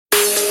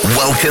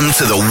Welcome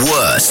to the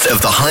worst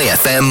of the High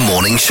FM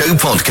Morning Show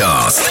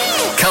podcast.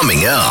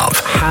 Coming up.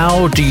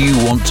 How do you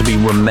want to be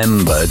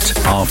remembered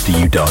after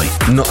you die?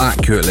 Not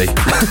accurately.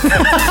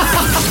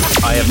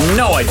 I have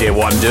no idea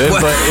what I'm doing,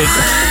 but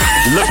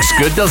it looks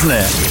good, doesn't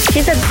it?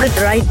 She's a good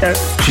writer.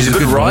 She's a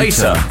good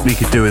writer. We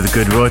could do with a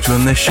good writer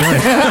on this show.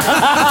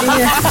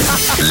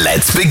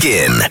 Let's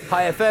begin.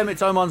 Hi FM,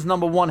 it's Oman's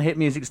number one hit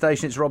music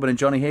station. It's Robin and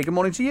Johnny here. Good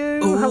morning to you.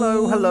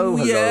 Hello.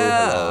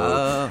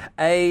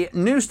 A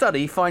new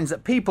study finds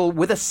that people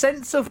with a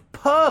sense of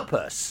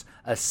purpose,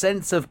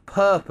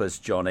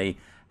 Johnny,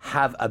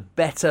 have a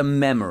better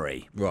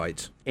memory.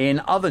 Right.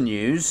 In other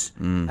news,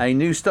 a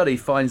new study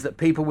finds that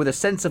people with a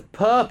sense of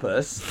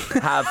purpose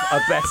have a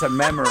better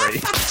memory.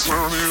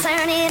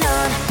 Turn it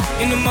on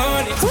in the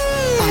morning.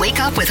 Wake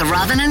up with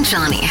Robin and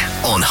Johnny.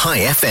 On High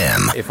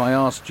FM. If I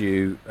asked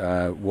you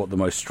what the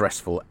most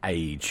stressful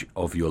age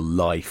of your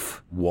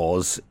life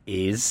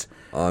is...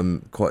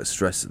 I'm quite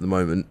stressed at the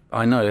moment.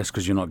 I know, that's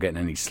because you're not getting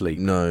any sleep.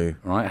 No.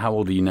 Right? How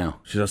old are you now?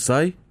 Should I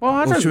say? Well,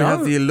 I or don't should know. we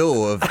have the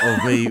allure of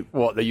me...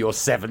 What, that you're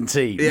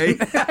 17? Yeah.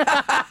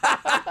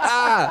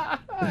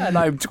 And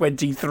I'm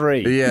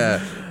 23. Yeah.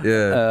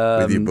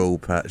 With your ball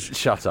patch.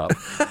 Shut up.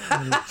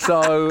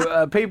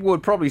 So people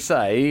would probably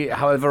say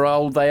however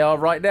old they are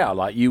right now.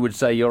 Like you would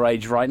say your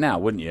age right now,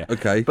 wouldn't you?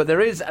 Okay. But there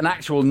is an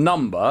actual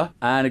number,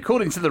 and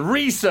according to the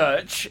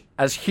research,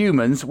 as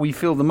humans, we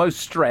feel the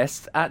most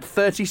stressed at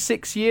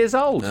 36 years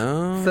old.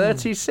 Oh.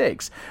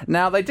 36.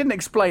 Now, they didn't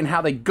explain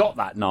how they got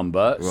that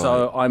number,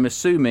 so I'm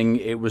assuming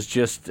it was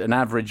just an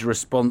average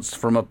response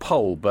from a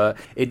poll. But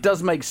it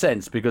does make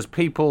sense because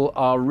people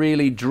are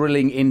really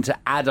drilling into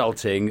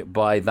adulting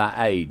by that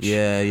age.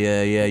 Yeah.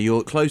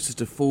 You're closer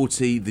to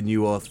 40 than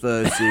you are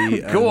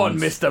 30. Go on,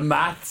 Mr.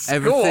 Maths.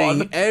 Go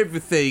on.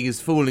 Everything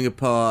is falling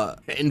apart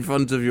in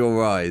front of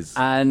your eyes.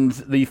 And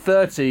the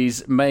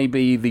 30s may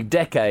be the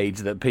decade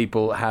that people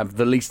have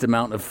the least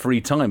amount of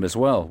free time as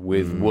well,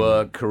 with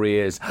work,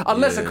 careers.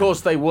 Unless, of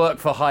course, they work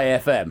for High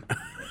FM.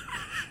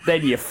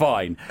 Then you're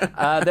fine.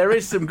 There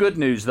is some good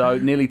news, though.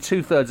 Nearly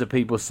 2/3 of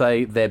people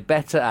say they're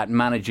better at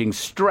managing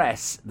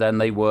stress than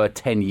they were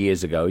 10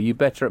 years ago. Are you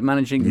better at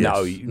managing? Yes.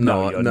 No,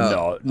 you're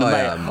not. I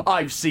Mate, am.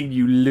 I've seen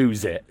you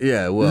lose it.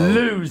 Yeah, well...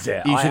 Lose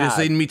it. You should have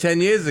seen me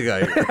 10 years ago.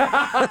 Good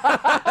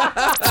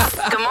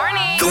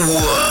morning. The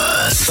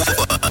worst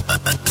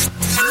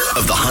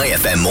of the High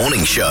FM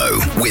Morning Show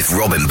with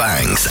Robin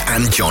Banks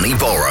and Johnny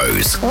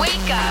Borrows.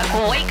 Wake up.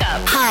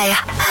 High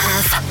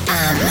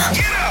FM.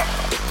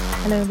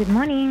 Hello, good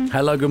morning.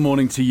 Hello, good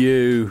morning to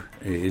you.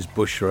 It is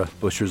Bushra.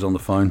 Bushra's on the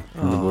phone,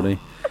 everybody.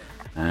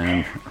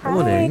 And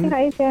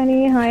Hi,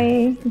 Johnny.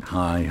 Hi.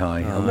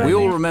 Hi. We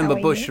all remember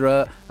How are you?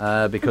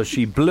 Bushra because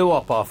she blew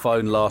up our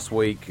phone last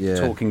week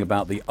talking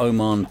about the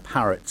Oman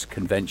Parrot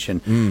Convention,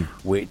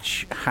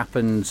 which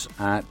happened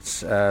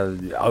at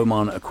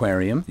Oman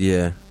Aquarium.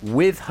 Yeah.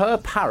 With her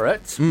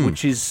parrot,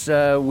 which is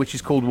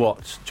called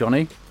what,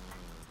 Johnny?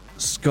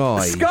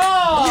 Sky.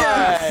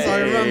 Yes, I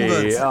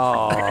remembered.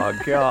 Oh,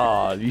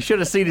 God. You should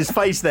have seen his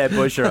face there,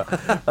 Bushra.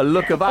 A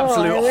look of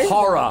absolute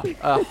horror.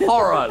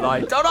 Horror.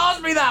 Like, don't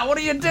ask me that. What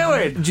are you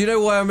doing? Do you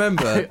know why I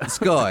remember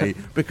Sky?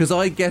 Because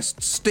I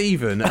guessed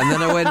Stephen, and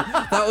then I went,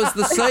 that was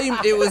the same,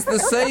 it was the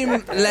same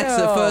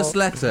letter, first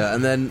letter,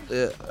 and then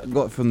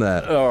got from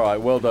there. All right,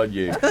 well done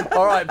you.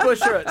 All right,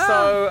 Bushra,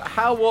 so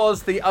how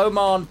was the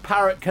Oman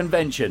Parrot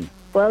Convention?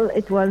 Well,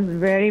 it was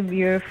very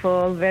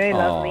beautiful, very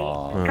lovely.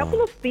 A couple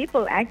of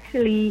people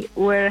actually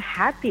were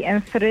happy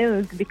and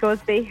thrilled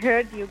because they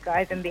heard you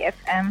guys in the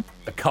FM.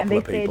 A couple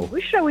of people. And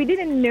they said, Bushra, we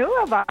didn't know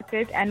about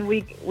it, and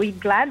we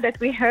glad that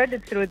we heard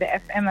it through the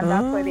FM, and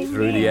that's why they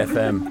Through the came.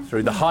 FM,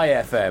 through the High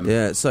FM.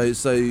 Yeah, so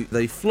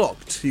they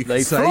flocked, you could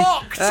They say.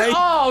 flocked! Hey.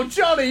 Oh,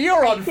 Johnny,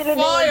 you're on Actually, they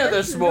were fire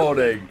just this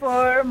morning. looking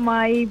for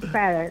my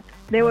parrot.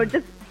 They were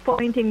just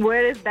pointing,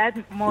 where is that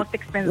most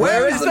expensive?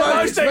 Where is the the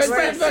most most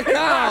expensive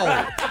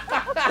cow?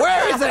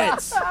 Where is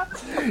it?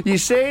 You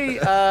see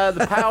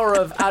the power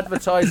of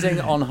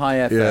advertising on High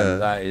FM. Yeah,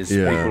 That is,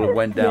 yeah. people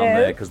went down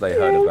there because they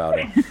heard about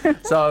it.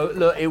 So,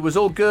 look, it was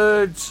all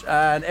good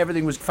and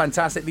everything was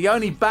fantastic. The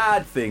only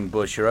bad thing,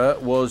 Bushra,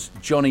 was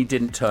Johnny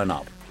didn't turn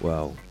up.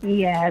 Well,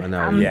 Yes, I know.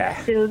 I'm Yeah.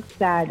 still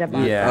sad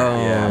about Yeah.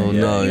 that. Oh,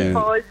 no. I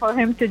called for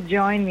him to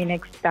join me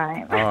next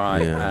time. All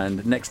right, Yeah.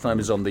 and next time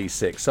is on the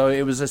 6th. So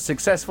it was a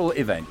successful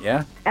event,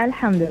 yeah?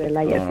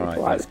 Alhamdulillah, yes, All right,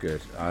 it was. that's good.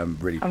 I'm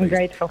really pleased. I'm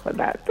grateful for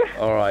that.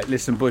 All right,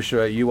 listen,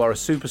 Bushra, you are a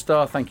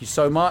superstar. Thank you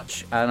so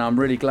much, and I'm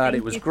really glad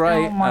it was Thank you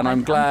great. so much. And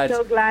I'm glad. I'm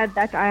so glad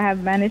that I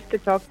have managed to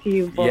talk to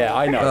you both. Yeah,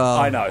 I know, Oh,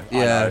 I know.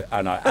 yeah.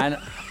 And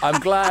I'm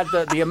glad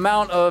that the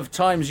amount of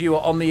times you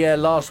were on the air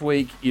last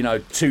week,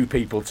 2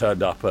 people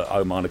turned up at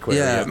Oman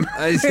Aquarium. yeah.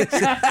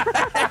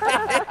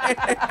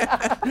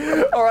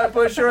 All right,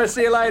 Bushra,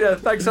 see you later.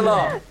 Thanks a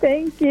lot.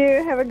 Thank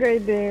you. Have a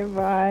great day.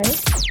 Bye.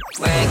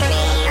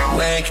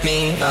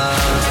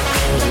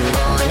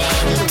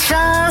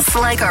 Just just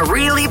like a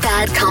really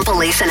bad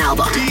compilation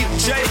album.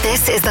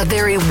 This is the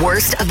very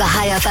worst of the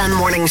High FM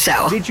morning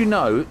show. Did you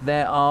know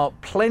there are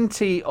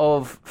plenty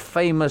of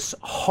famous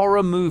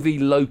horror movie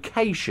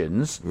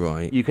locations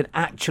Right. you can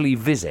actually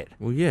visit?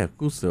 Well, yeah, of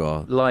course there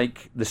are.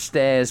 Like the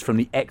stairs from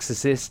The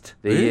Exorcist.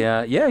 Really?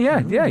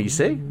 Yeah, you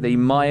see. The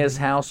Myers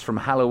house from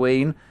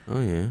Halloween.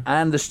 Oh, yeah.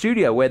 And the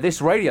studio where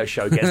this radio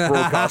show gets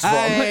broadcast from.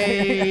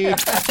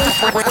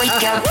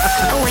 Wake up.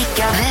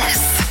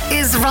 This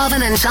is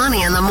Robin and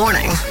Johnny in the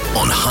morning.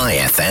 On High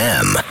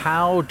FM.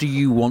 How do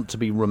you want to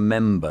be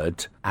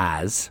remembered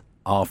as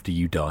after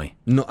you die?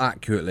 Not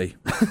accurately.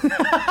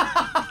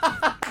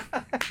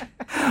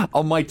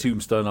 On my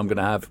tombstone, I'm going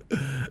to have,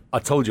 I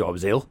told you I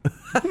was ill.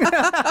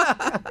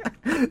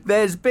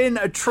 There's been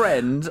a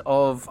trend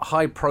of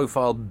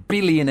high-profile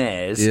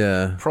billionaires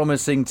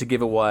promising to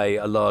give away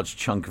a large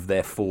chunk of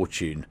their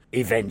fortune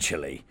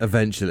eventually.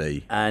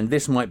 And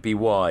this might be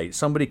why.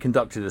 Somebody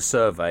conducted a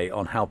survey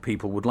on how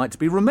people would like to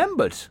be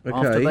remembered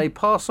after they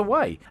pass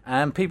away.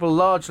 And people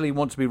largely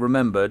want to be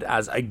remembered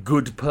as a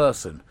good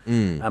person.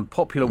 And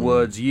popular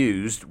words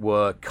used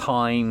were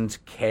kind,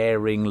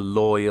 caring,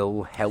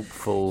 loyal,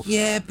 helpful.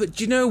 Yeah, but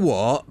do you know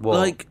what?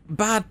 Like,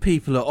 bad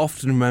people are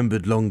often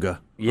remembered longer,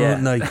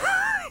 aren't they?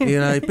 You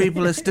know,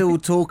 people are still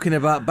talking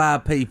about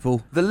bad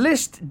people. The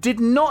list did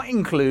not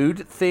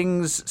include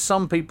things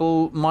some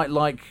people might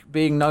like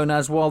being known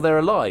as while they're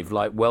alive,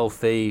 like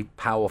wealthy,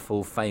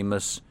 powerful,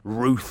 famous,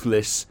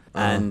 ruthless,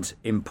 and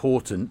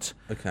important.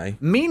 Okay.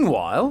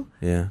 Meanwhile,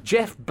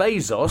 Jeff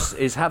Bezos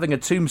is having a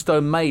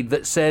tombstone made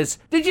that says,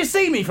 "Did you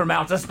see me from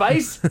outer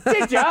space?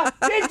 Did ya?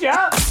 Did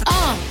ya?"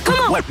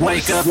 Come on.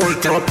 Wake up.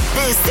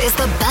 This is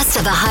the best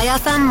of the High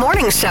FM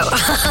morning show.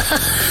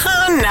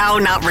 No,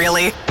 not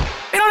really.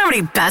 We don't have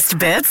any best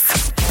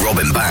bits.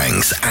 Robin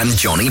Banks and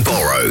Johnny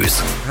Borrows.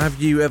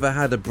 Have you ever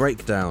had a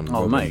breakdown,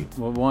 Oh, Robin? mate,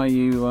 well, why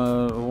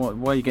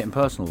are you getting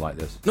personal like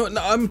this? No,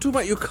 I'm talking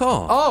about your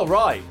car. Oh,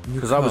 right.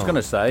 Because I was going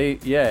to say,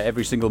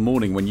 every single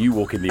morning when you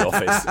walk in the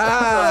office.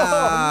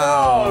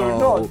 Oh,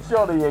 no, not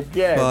Johnny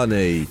again.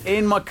 Funny.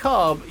 In my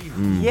car,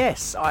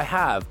 yes, I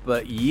have,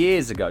 but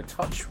years ago,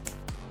 touch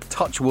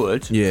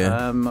wood,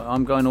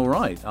 I'm going all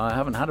right. I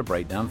haven't had a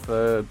breakdown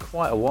for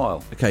quite a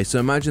while. Okay, so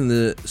imagine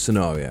the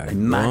scenario.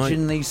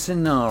 Imagine the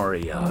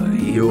scenario.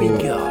 Here we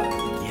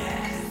go.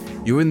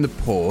 Yeah. You're in the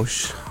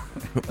Porsche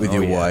with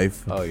your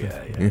wife. Oh,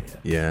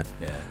 yeah.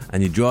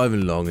 And you're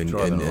driving along,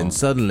 and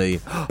suddenly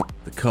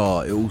the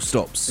car, it all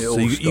stops. It so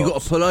all you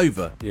got to pull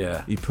over.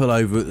 Yeah. You pull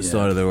over at the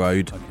side of the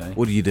road. Okay.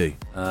 What do you do?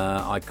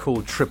 I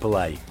call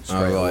AAA straight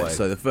Right. away.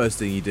 So the first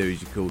thing you do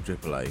is you call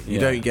AAA. You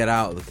Yeah. don't get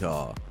out of the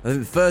car. I think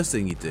the first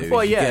thing you do is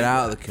you get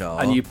out of the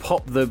car. And you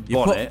pop the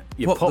bonnet.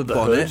 You pop the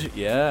bonnet.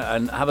 hood,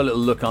 and have a little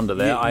look under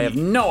there. I have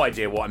no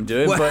idea what I'm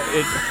doing, but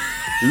it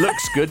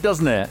looks good,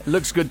 doesn't it?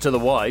 Looks good to the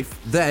wife.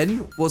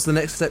 Then, what's the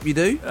next step you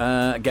do?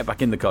 Get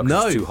back in the car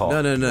because it's too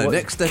hot. No. What?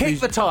 Next step Kick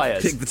is... the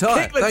tyres. Kick the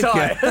tyre. Kick the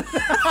tyre.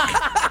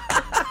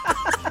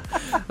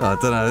 I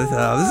don't know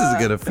how this is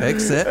going to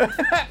fix it.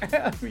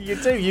 You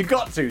do. You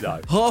got to, though.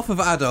 Half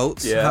of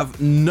adults have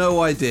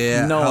no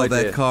idea how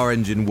their car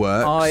engine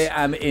works. I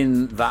am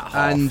in that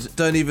half. And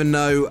don't even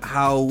know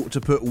how to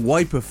put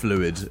wiper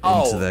fluid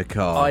into their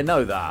car. I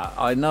know that.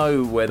 I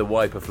know where the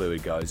wiper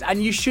fluid goes.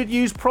 And you should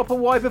use proper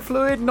wiper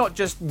fluid, not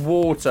just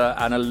water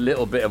and a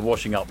little bit of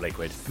washing up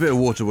liquid. A bit of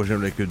water washing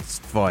up liquid's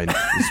fine.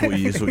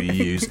 It's what you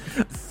use.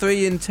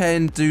 3 in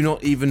 10 do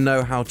not even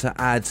know how to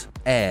add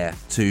air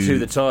to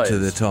the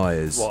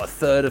tyres. What, a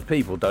third of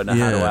people don't know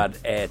how to add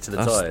air to the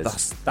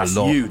tyres? That's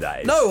a lot. you,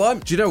 that is. No,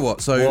 do you know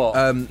what? So, What?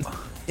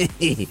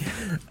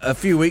 a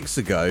few weeks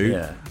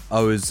ago, I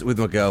was with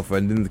my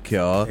girlfriend in the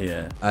car,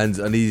 and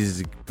I needed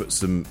to put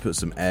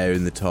some air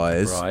in the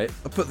tyres. Right.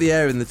 I put the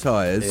air in the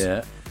tyres.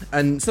 Yeah.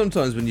 And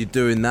sometimes when you're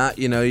doing that,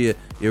 you know, you're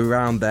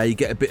around there, you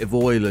get a bit of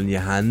oil on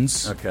your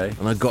hands. Okay.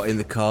 And I got in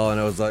the car and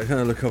I was like,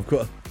 oh, look, I've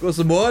got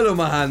some oil on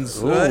my hands,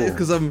 right?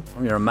 Because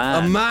you're a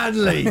man. I'm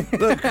manly.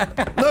 Look,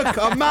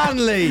 I'm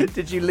manly.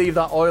 Did you leave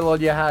that oil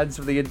on your hands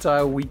for the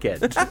entire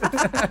weekend?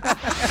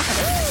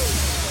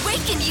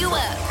 Waking you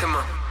up. Come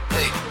on.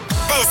 Hey.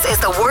 This is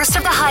the worst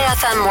of the High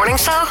FM morning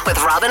show with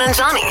Robin and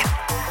Johnny.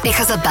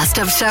 Because a best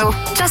of show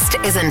just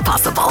isn't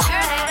possible.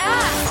 Turn it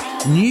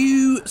up.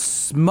 New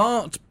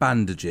smart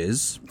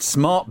bandages.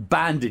 Smart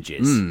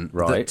bandages,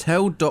 right? That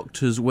tell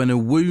doctors when a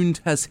wound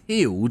has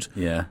healed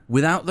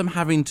without them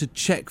having to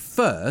check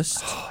first.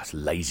 Oh, it's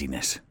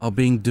laziness. Are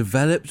being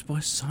developed by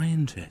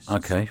scientists.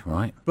 Okay,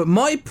 right. But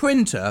my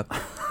printer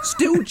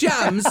still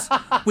jams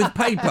with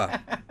paper.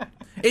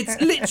 It's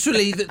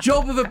literally the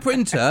job of a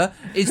printer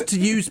is to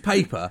use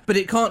paper, but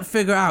it can't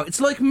figure out.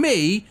 It's like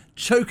me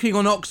choking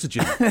on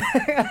oxygen.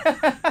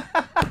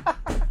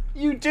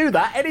 You do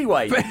that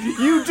anyway.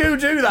 You do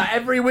that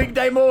every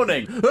weekday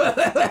morning.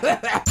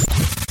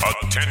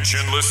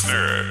 Attention,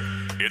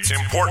 listener. It's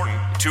important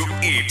to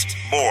eat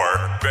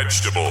more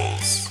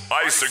vegetables.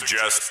 I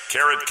suggest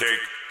carrot cake,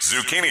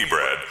 zucchini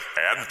bread,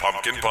 and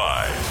pumpkin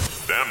pie.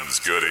 Them's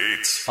good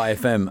eats. Hi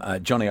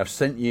FM, Johnny, I've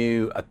sent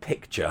you a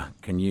picture.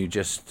 Can you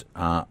just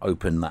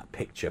open that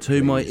picture, To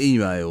please? my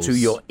emails. To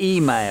your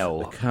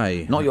email.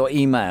 Okay. Not your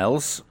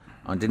emails.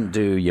 I didn't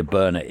do your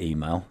burner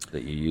email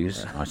that you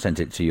use. I sent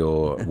it to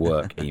your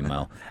work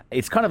email.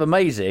 It's kind of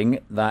amazing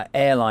that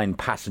airline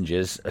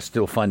passengers are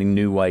still finding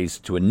new ways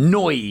to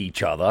annoy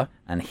each other.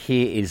 And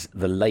here is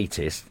the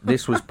latest.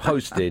 This was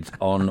posted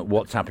on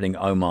What's Happening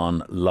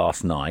Oman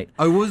last night.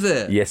 Oh, was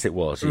it? Yes, it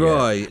was. Yeah.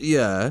 Right,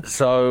 yeah.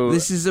 So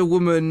This is a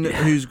woman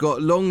who's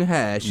got long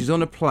hair. She's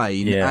on a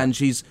plane, Yeah. and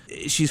she's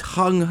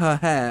hung her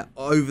hair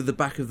over the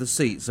back of the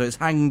seat, so it's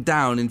hanging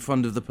down in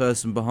front of the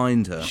person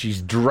behind her.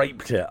 she's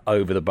draped it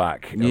over the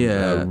back of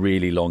Yeah. her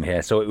really long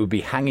hair, so it would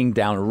be hanging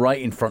down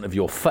right in front of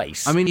your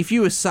face. I mean, if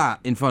you were sat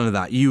in front of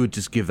that, you would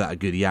just give that a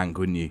good yank,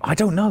 wouldn't you? I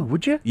don't know,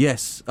 would you?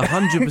 Yes,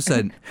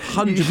 100%.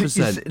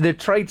 100%. The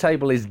tray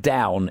table is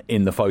down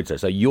in the photo,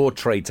 so your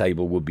tray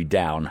table would be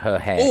down. Her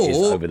hair is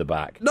Or- over the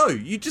back. No,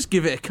 you just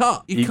give it a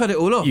cut. You cut it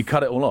all off. You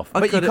cut it all off.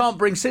 But you cut it- can't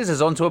bring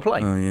scissors onto a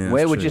plane. Oh, yeah,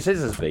 Where that's would true. your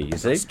scissors be, you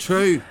see? It's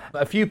true.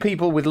 A few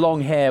people with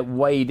long hair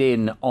weighed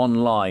in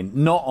online,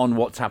 not on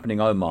What's Happening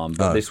Oman,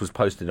 but this was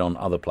posted on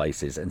other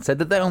places, and said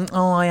that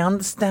I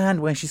understand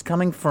where she's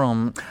coming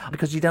from,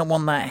 because you don't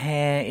want that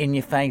hair in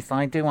your face.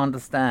 I do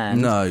understand.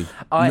 No.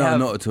 I No, have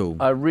not at all.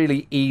 A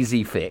really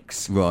easy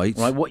fix. Right.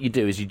 What you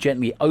do is you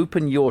gently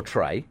open your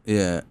tray,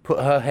 Yeah. put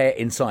her hair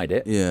inside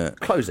it, Yeah.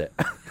 close it.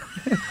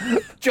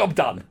 Job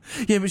done.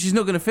 Yeah, but she's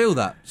not going to feel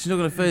that. She's not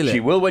going to feel it. She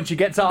will when she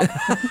gets up.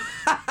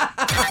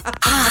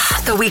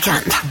 The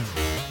weekend.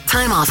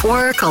 Time off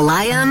work, a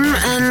lie-in,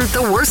 and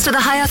the worst of the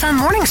High FM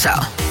morning show.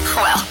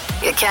 Well,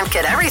 you can't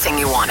get everything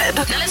you wanted.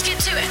 Now let's get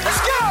to it. Let's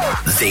go!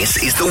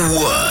 This is the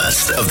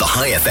worst of the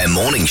High FM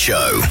morning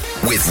show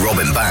with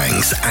Robin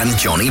Banks and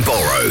Johnny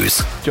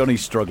Borrows.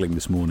 Johnny's struggling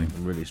this morning.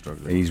 I'm really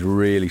struggling. He's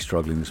really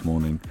struggling this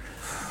morning.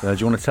 Do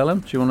you want to tell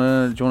him? Do you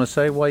want to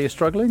say why you're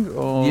struggling?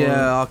 Or...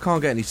 Yeah, I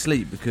can't get any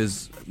sleep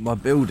because my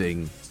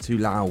building is too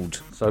loud.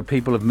 So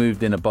people have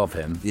moved in above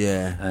him.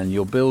 Yeah. And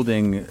your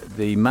building,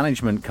 the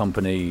management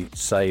company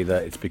say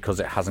that it's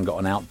because it hasn't got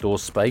an outdoor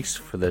space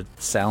for the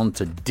sound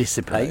to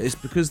dissipate. It's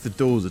because the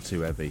doors are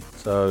too heavy.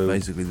 So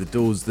Basically, the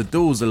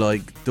doors are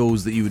like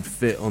doors that you would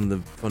fit on the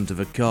front of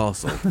a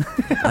castle.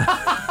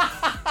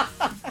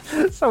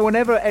 So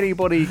whenever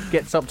anybody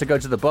gets up to go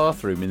to the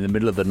bathroom in the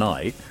middle of the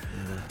night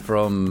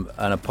from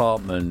an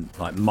apartment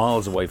like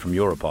miles away from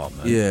your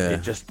apartment, Yeah.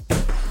 it just...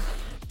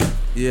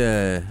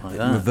 Yeah, Like it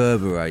that.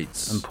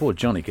 reverberates. And poor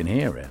Johnny can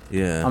hear it.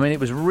 Yeah. I mean, it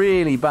was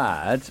really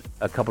bad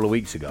a couple of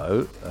weeks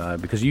ago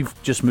because you've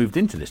just moved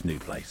into this new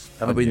place,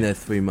 haven't I've been you? there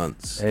 3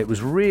 months. It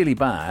was really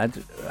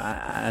bad,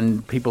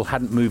 and people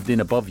hadn't moved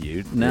in above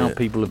you. Now Yeah.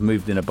 people have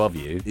moved in above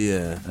you,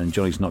 Yeah. and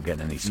Johnny's not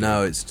getting any sleep.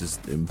 Now it's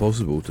just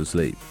impossible to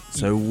sleep.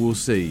 So we'll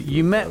see.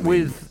 You met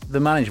with the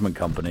management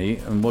company,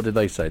 and what did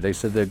they say? They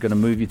said they're going to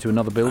move you to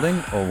another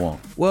building, or what?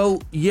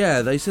 Well,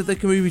 yeah, they said they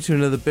can move you to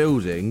another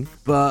building,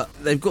 but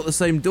they've got the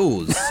same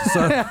doors.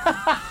 So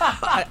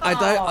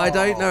I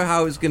don't know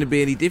how it's going to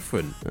be any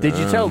different. Did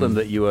you tell them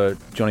that you were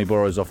Johnny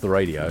Borrows off the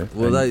radio?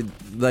 Well, And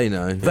they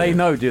know. they yeah.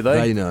 know, do they?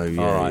 They know,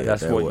 yeah. All right, yeah,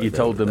 that's they're what you aware-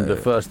 told them. they're-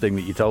 The first thing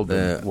that you told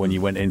them Yeah. when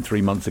you went in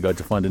 3 months ago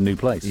to find a new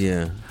place.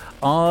 Yeah.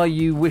 Are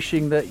you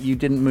wishing that you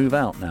didn't move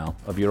out now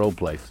of your old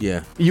place?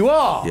 Yeah. You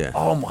are? Yeah.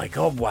 Oh my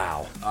God,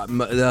 wow. I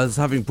was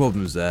having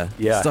problems there.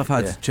 Yeah, Stuff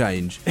had yeah. to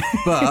change.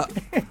 But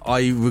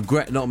I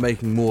regret not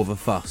making more of a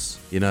fuss,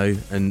 you know,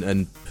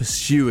 and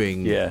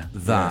pursuing Yeah,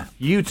 that.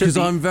 yeah. You took Because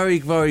the- I'm very,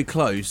 very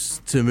close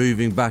to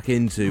moving back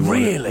into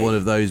Really? one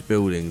of those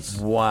buildings.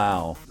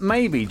 Wow.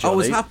 Maybe, Johnny. I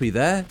was happy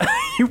there.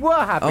 You were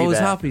happy I was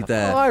there. happy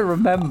there. I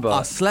remember.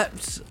 I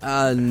slept,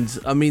 and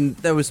I mean,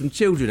 there were some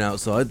children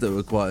outside that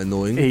were quite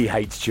annoying. He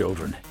hates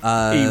children.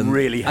 He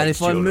really hates And if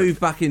children. I move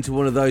back into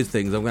one of those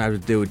things, I'm going to have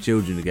to deal with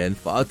children again.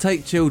 But I'll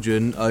take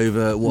children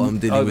over what I'm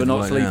dealing Over with not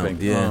right sleeping.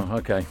 now. Yeah. Oh,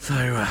 okay. So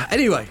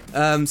anyway,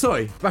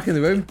 sorry, back in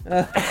the room.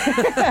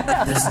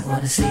 Doesn't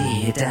wanna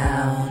see you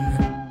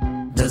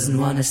down. Doesn't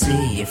wanna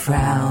see you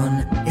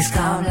frown. It's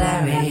Calm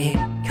Larry.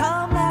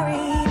 Calm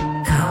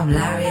Larry. Calm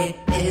Larry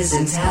is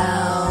in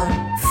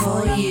town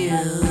for you.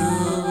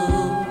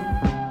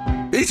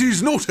 It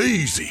is not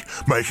easy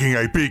making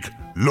a big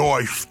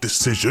life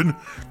decision.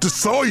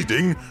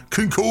 Deciding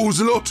can cause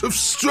a lot of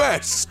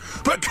stress.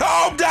 But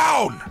calm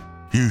down!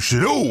 You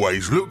should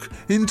always look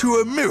into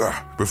a mirror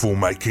before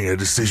making a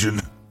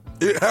decision.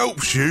 It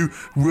helps you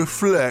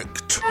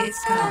reflect. It's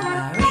Calm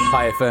Larry.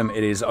 Hi FM,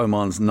 it is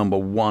Oman's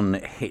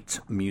 #1 hit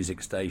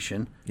music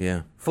station.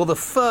 Yeah. For the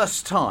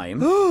first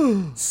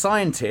time,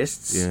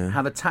 scientists Yeah.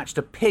 have attached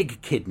a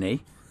pig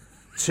kidney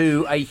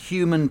to a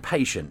human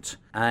patient,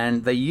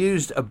 and they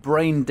used a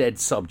brain-dead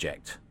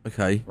subject.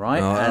 Okay.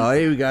 Right, Oh, and-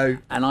 here we go.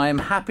 And I am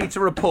happy to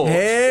report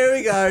Here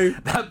we go.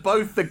 that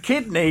both the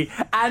kidney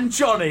and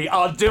Johnny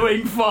are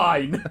doing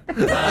fine.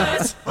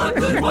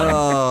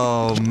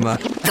 Oh man.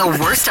 The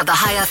worst of the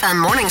High FM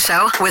morning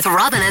show with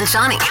Robin and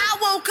Johnny. I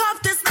woke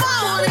up this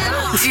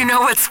morning. Do you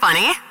know what's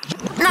funny?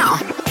 No,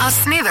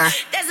 us neither.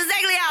 That's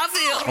exactly how I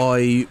feel.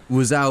 I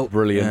was out.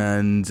 Brilliant.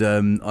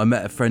 And I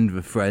met a friend of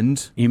a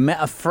friend. You met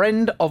a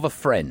friend of a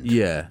friend?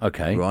 Yeah.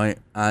 Okay. Right.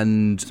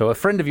 And so a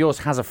friend of yours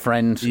has a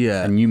friend,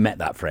 yeah, and you met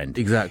that friend.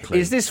 Exactly.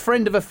 Is this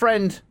friend of a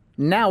friend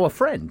now a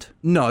friend?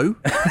 No.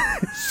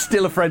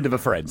 Still a friend of a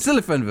friend? Still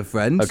a friend of a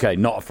friend. Okay,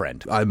 not a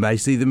friend. I may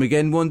see them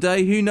again one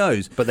day, who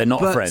knows? But they're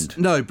not a friend.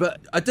 No,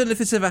 but I don't know if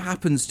this ever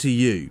happens to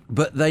you,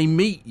 but they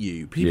meet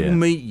you, people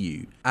meet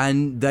you,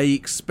 and they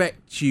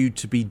expect you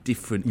to be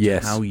different to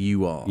how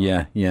you are.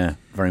 Yeah,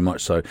 very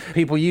much so.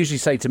 People usually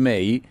say to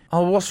me,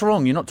 oh, what's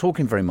wrong? You're not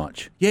talking very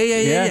much.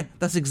 Yeah.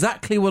 That's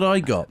exactly what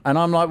I got. And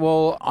I'm like,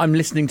 well, I'm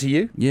listening to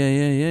you.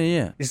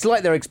 Yeah. It's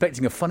like they're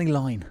expecting a funny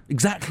line.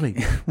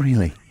 Exactly.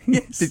 Really?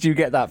 Yes. Did you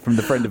get that from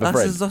the friend of a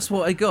friend? That's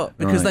what I got.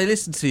 Because they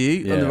listen to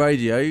you on the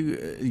radio,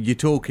 you're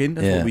talking,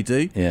 that's what we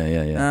do.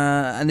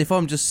 Yeah. And if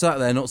I'm just sat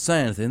there not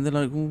saying anything, they're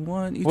like, well,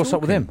 why aren't you What's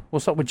up with him?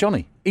 What's up with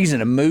Johnny? He's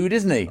in a mood,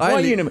 isn't he? Why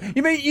are you in a mood?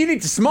 You mean you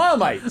need to smile,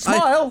 mate.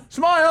 Smile.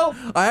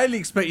 I only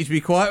expect you to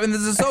be quiet when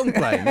there's a song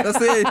playing. That's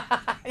the...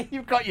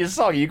 You've got your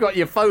song. You've got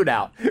your phone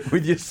out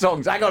with your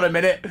songs. Hang on a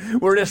minute.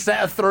 We're in a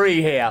set of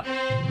 3 here.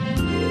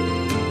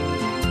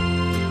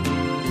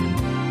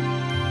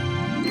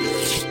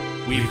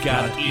 We've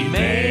got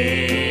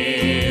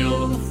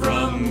email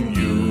from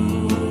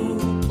you.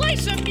 Play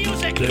some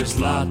music. There's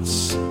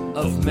lots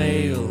of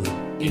mail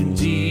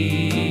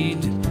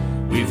indeed.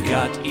 We've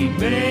got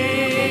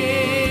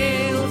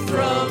email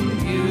from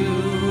you.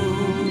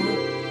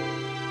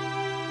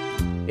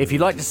 If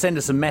you'd like to send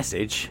us a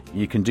message,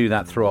 you can do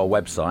that through our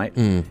website.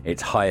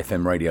 It's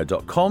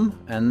highfmradio.com,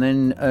 and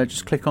then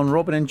just click on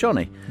Robin and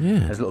Johnny. Yeah.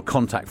 There's a little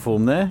contact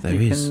form there.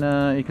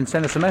 You can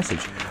send us a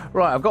message.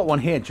 Right, I've got one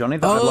here, Johnny.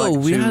 That I'd like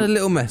we to... had a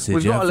little message.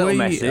 We've got a little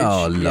message.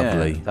 Oh,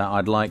 lovely. That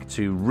I'd like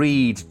to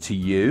read to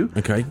you.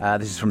 Okay.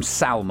 This is from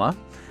Salma.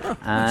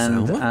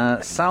 Salma.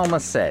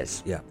 Salma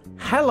says, Yeah.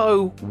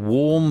 hello,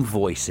 warm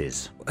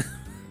voices.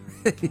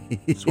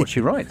 That's what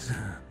she writes.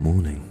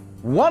 Morning.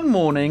 One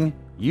morning,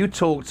 you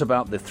talked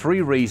about the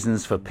 3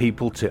 reasons for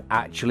people to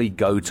actually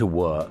go to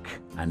work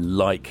and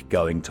like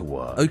going to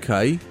work.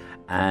 Okay.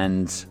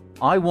 And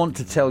I want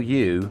to tell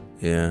you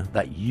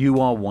that you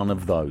are one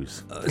of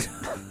those.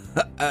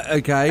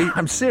 Okay.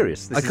 I'm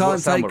serious. This I is can't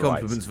what take Salma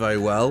compliments writes. very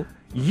well.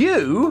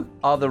 You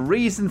are the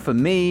reason for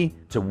me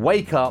to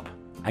wake up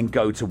and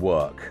go to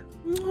work.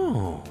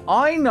 Oh.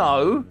 I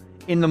know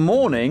in the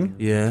morning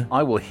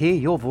I will hear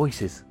your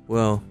voices.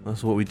 Well,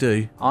 that's what we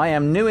do. I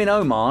am new in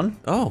Oman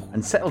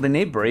and settled in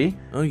Ibri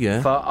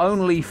for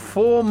only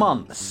 4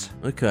 months.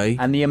 Okay.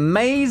 And the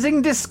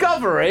amazing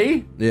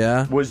discovery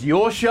was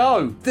your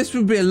show. This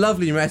would be a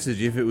lovely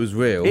message if it was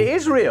real. It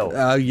is real.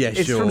 Oh, yes,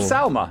 It's from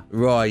Salma.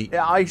 Right.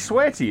 I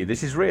swear to you,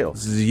 this is real.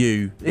 This is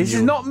you. This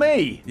is not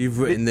me. You've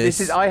written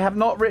this. I have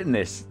not written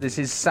this. This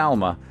is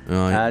Salma.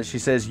 Right. She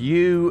says,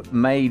 you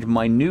made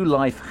my new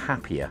life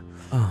happier.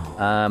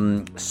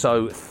 Oh.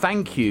 So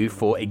thank you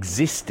for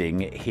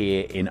existing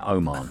here in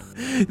Oman.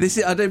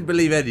 I don't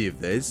believe any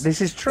of this. This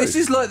is true. This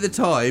is like the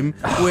time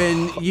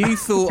when you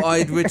thought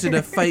I'd written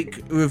a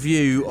fake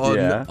review on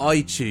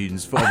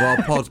iTunes of our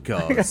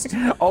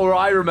podcast. Oh,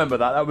 I remember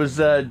that. That was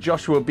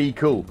Joshua B.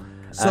 Cool.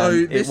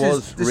 So this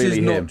is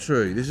really not him.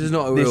 True. This is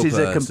not a real person. This is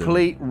a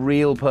complete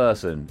real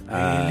person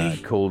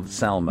called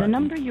Salma. The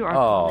number you are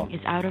calling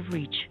is out of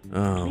reach.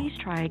 Oh. Please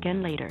try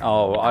again later.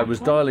 Oh, I was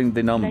dialing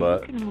the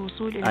number.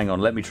 Hang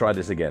on, let me try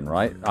this again,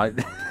 right?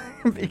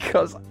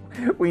 Because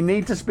we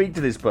need to speak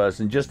to this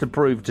person just to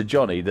prove to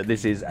Johnny that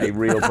this is a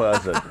real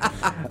person.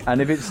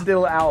 And if it's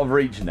still out of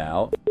reach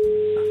now...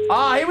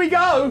 here we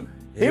go!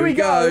 Here we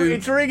go!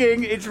 It's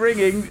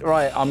ringing!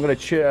 Right, I'm going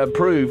to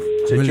prove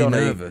to really Johnny...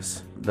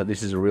 nervous. That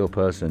this is a real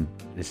person.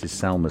 This is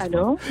Selma's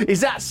Hello? phone.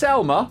 Is that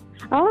Selma?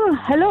 Oh,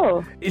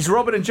 hello. Is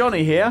Robin and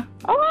Johnny here?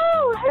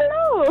 Oh,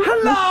 hello.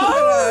 Hello.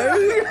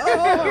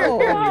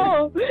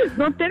 Oh,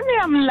 don't tell me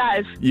I'm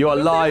live. You are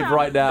live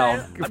right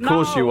now. Of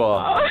course you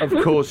are. Of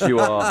course you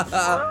are.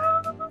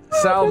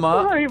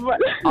 Salma,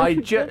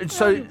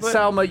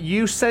 Salma,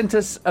 you sent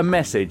us a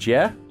message,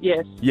 yeah?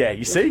 Yes. Yeah,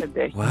 you see?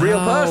 Wow. Real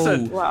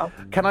person. Wow.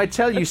 Can I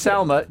tell you,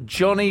 Salma,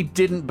 Johnny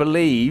didn't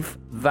believe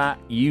that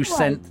you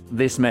sent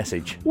this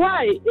message.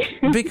 Why?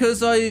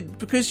 Because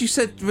you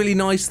said really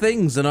nice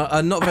things, and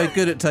I'm not very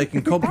good at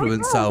taking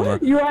compliments, Salma.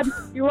 You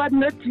are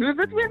not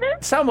used with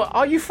it? Salma,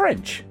 are you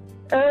French?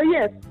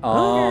 Yes.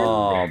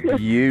 Oh, yes.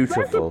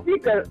 beautiful.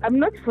 French speaker. I'm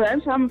not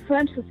French. I'm a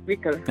French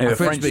speaker. You're a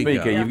French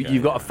speaker.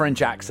 You've got a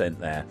French accent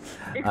there.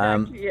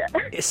 Exactly,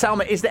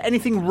 Salma, is there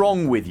anything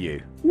wrong with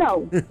you?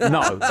 No.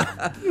 No.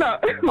 No.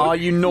 Are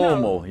you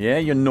normal? No. Yeah,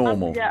 you're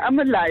normal. I'm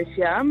alive.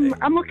 Yeah, I'm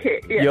okay.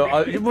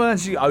 Yeah.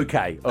 You're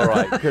okay. All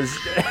right, because.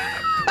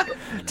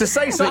 To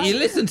say such, but you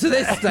listen to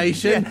this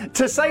station.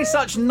 To say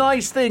such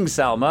nice things,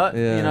 Salma,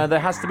 you know, there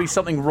has to be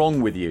something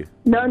wrong with you.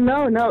 No.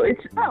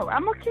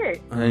 I'm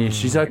okay.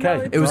 She's okay.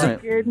 No, it was a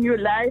new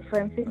life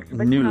and things.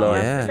 New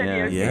life.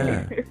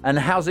 Yeah. And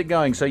how's it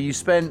going? So you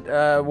spent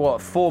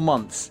 4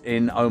 months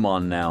in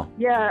Oman now?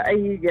 Yeah,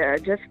 I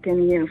just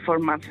came in 4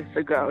 months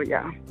ago.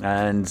 Yeah.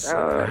 And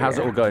how's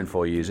it all going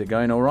for you? Is it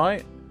going all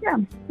right?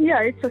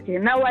 Yeah, it's okay.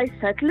 Now I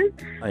settled.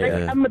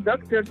 I'm a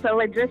doctor, so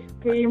I just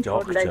came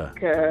for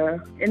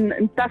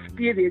in tough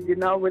period,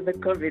 with the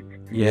COVID.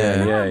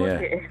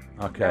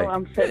 Okay. Now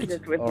I'm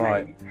settled with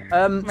my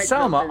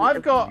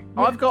Salma, children.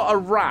 I've got a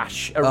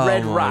rash,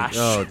 red rash.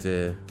 Oh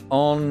dear.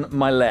 On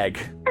my leg.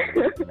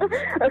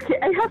 Okay,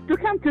 I have to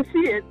come to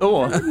see it.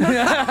 Oh.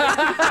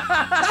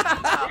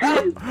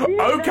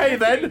 Okay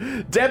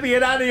then. Debbie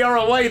and Annie are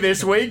away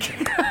this week.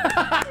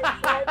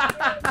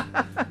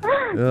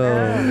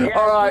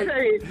 All right.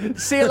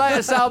 See you later,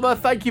 Salma.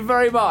 Thank you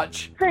very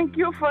much. Thank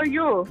you for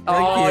you.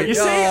 Oh, you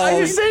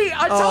see?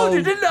 I told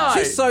you, didn't I?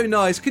 She's so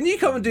nice. Can you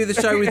come and do the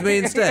show with me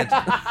instead?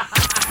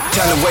 Time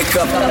to wake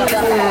up.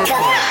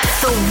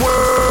 The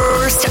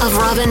worst of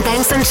Robin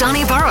Banks and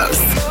Johnny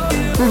Burrows.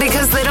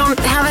 Because they don't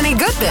have any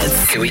good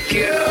bits. Here we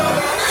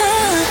go.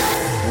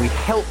 We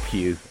help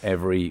you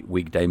every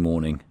weekday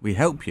morning. We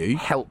help you?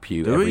 Help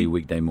you Do every we?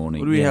 weekday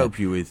morning. What do we help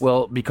you with?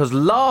 Well, because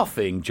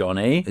laughing,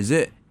 Johnny... Is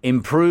it?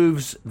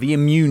 ...improves the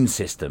immune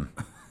system.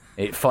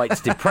 It fights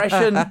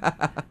depression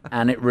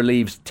and it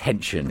relieves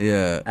tension.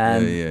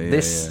 And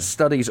this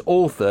study's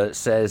author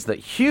says that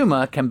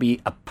humour can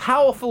be a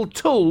powerful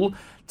tool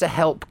to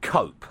help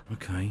cope.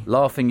 Okay.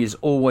 Laughing is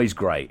always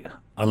great,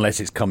 unless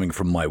it's coming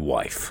from my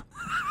wife.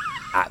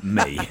 At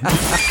me.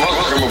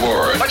 Welcome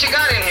aboard. What you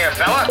got in here,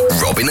 fella?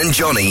 Robin and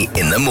Johnny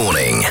in the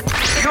morning.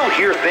 You'll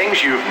hear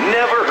things you've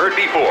never heard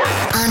before.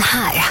 On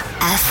High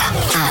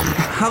FM.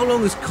 How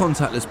long has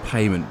contactless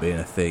payment been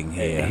a thing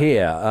here?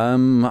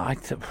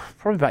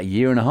 Probably about a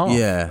year and a half.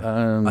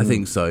 Yeah, I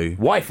think so.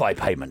 Wi-Fi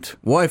payment.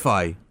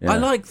 Wi-Fi. Yeah. I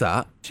like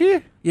that.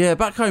 Yeah,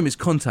 back home it's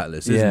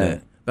contactless, isn't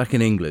it? Back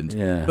in England.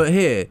 Yeah. But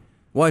here,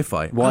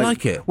 Wi-Fi. I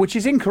like it. Which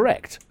is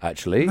incorrect,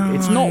 actually. No.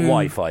 It's not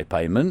Wi-Fi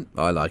payment.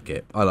 I like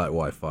it. I like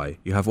Wi-Fi.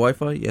 You have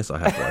Wi-Fi? Yes, I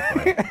have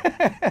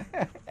Wi-Fi.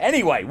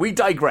 Anyway, we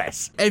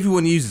digress.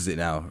 Everyone uses it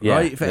now,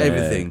 right? For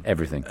everything.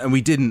 Everything. And we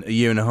didn't a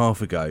year and a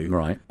half ago.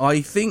 Right.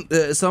 I think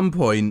that at some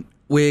point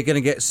we're going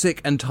to get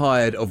sick and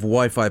tired of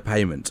Wi-Fi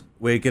payment.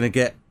 We're going to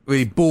get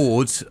really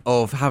bored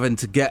of having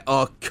to get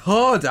our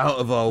card out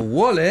of our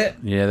wallet.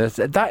 Yeah,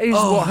 that is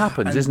what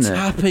happens, isn't it?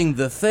 Tapping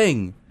the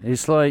thing.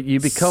 It's like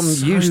you become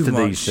used to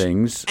these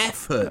things.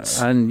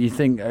 Effort. And you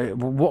think,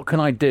 what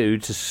can I do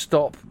to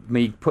stop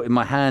me putting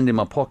my hand in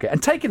my pocket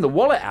and taking the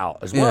wallet out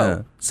as well?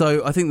 Yeah.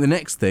 So I think the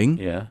next thing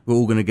we're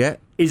all going to get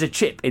is a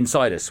chip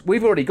inside us.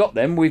 We've already got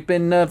them. We've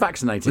been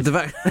vaccinated. With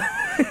the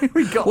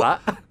we got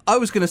that. I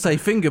was going to say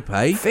finger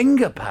pay.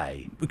 Finger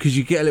pay? Because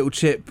you get a little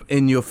chip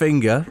in your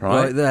finger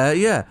right there,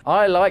 yeah.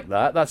 I like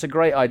that. That's a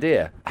great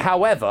idea.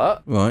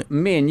 However,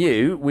 me and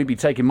you, we'd be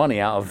taking money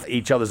out of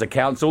each other's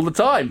accounts all the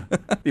time.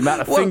 The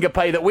amount of finger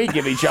pay that we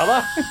give each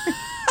other.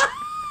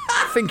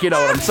 I think you know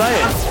what I'm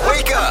saying.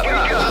 Wake up!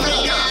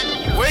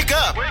 Wake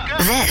up!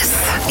 This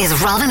is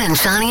Robin and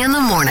Johnny in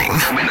the morning.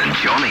 Robin and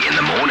Johnny in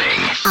the morning.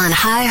 On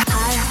High.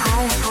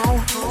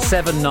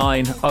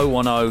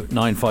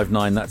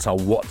 790100959. That's our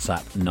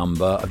WhatsApp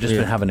number. I've just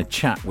been having a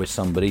chat with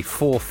somebody,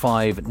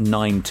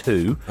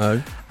 4592.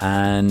 Oh.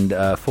 And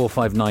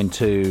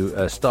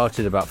 4592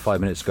 started about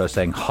 5 minutes ago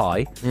saying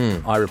hi.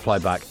 I reply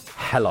back,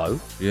 hello.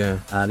 Yeah.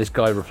 This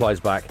guy replies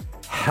back,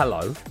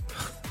 hello.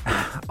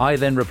 I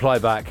then reply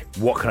back,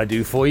 what can I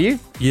do for you?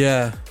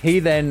 Yeah. He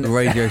then... The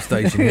radio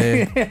station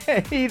here.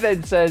 He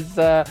then says,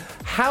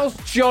 how's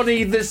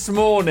Johnny this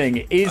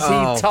morning? Is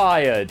he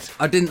tired?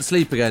 I didn't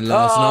sleep again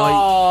last night.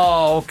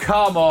 Oh,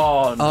 come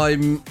on.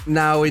 I'm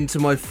now into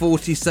my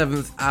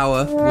 47th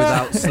hour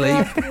without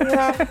sleep.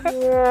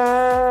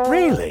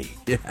 Really?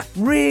 Yeah.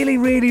 Really,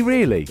 really,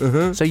 really?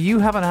 So you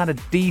haven't had a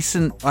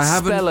decent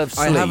spell of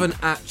sleep? I haven't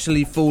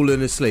actually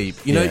fallen asleep.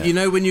 You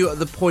know when you're at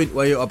the point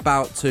where you're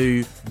about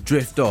to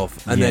drift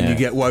off and then you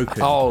get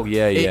woken? Oh,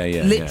 yeah.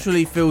 It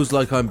literally feels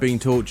like I'm being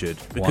tortured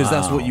because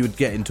that's what you would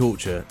get in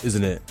torture,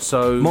 isn't it?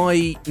 So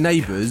my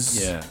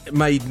neighbours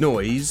made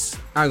noise.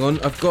 Hang on,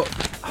 I've got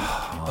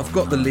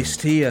the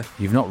list here.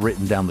 You've not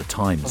written down the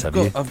times, have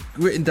you? I've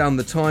written down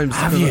the times.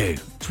 Have you?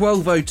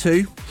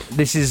 12:02.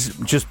 This is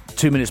just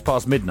 2 minutes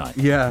past midnight.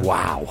 Yeah.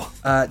 Wow.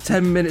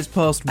 10 minutes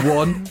past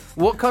 1.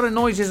 What kind of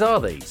noises are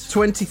these?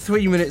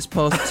 23 minutes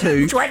past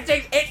 2.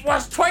 It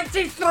was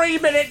 23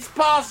 minutes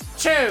past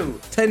 2.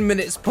 10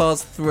 minutes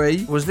past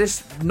 3. Was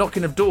this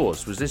knocking of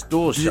doors? Was this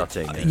doors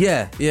shutting?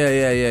 Yeah.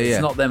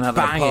 It's not them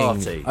having banging. a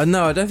party.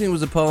 No, I don't think it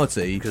was a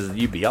party. Because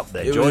you'd be up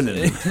there joining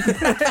them.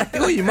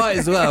 Well, you might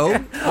as well.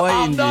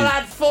 I've not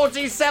had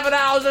 47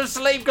 hours of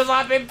sleep because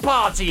I've been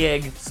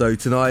partying. So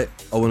tonight,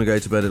 I want to go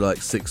to bed at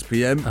like 6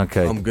 p.m.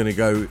 Okay. I'm going to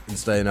go and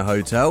stay in a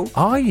hotel.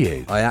 Are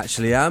you? I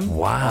actually am.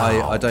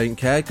 Wow. I don't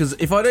care, because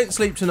if I don't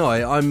sleep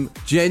tonight, I'm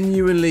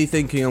genuinely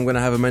thinking I'm going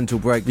to have a mental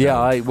breakdown. Yeah,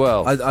 I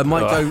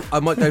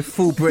might go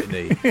full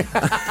Britney.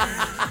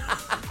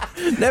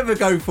 Never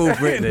go full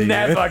Britney.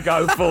 Never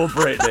go full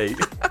Britney.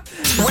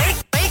 Wake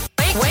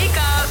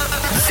up.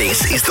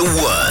 This is the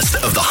worst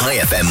of the High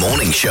FM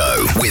morning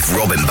show with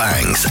Robin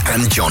Banks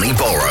and Johnny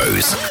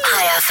Borrows.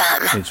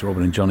 High FM. It's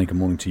Robin and Johnny. Good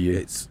morning to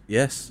you.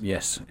 Yes.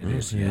 Yes, it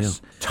is,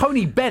 yes.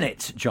 Tony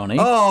Bennett, Johnny.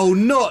 Oh,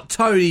 not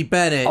Tony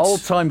Bennett.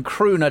 Old-time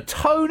crooner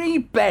Tony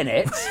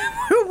Bennett.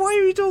 Why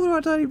are you talking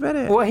about Tony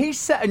Bennett? Well, he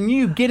set a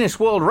new Guinness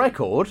World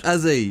Record.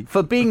 Has he?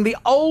 For being the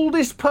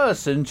oldest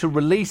person to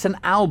release an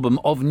album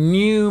of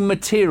new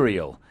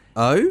material.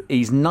 Oh?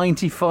 He's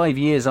 95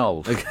 years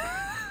old. Okay.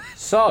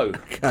 So,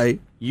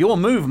 your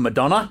move,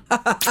 Madonna. Wake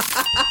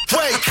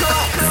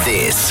up!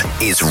 This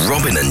is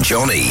Robin and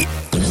Johnny.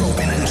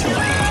 Robin and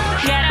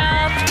Johnny. Get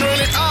up! Turn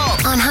it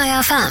up! On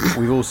High FM.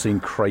 We've all seen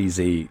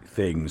crazy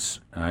things,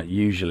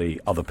 usually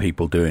other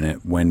people doing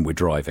it when we're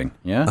driving,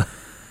 yeah?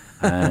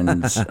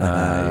 And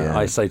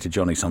I say to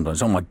Johnny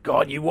sometimes, oh my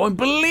God, you won't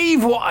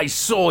believe what I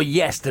saw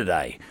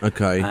yesterday.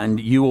 Okay. And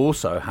you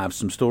also have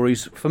some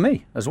stories for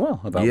me as well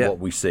about what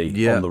we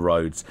see on the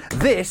roads.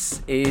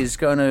 This is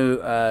going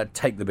to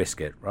take the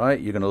biscuit, right?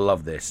 You're going to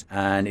love this.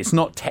 And it's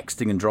not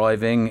texting and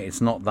driving. It's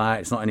not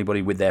that. It's not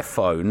anybody with their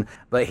phone.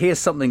 But here's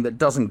something that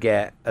doesn't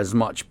get as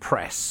much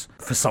press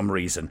for some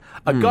reason.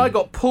 A guy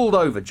got pulled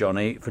over,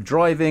 Johnny, for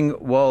driving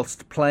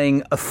whilst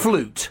playing a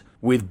flute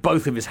with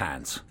both of his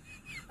hands.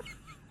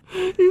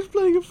 He was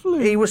playing a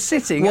flute. He was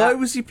sitting. Why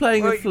was he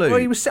playing a flute? Well,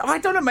 he was. I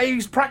don't know. Maybe he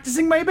was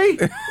practicing. Maybe he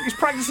was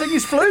practicing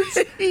his flute.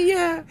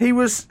 Yeah. He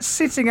was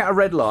sitting at a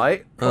red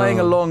light, playing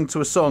along to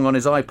a song on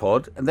his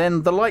iPod, and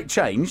then the light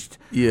changed.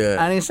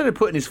 Yeah. And instead of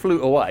putting his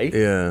flute away,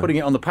 putting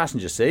it on the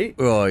passenger seat,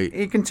 right,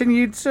 he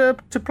continued to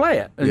play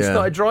it and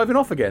started driving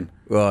off again.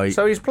 Right.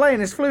 So he's playing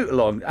his flute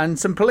along, and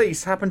some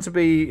police happened to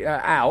be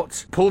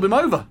out, pulled him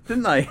over,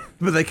 didn't they?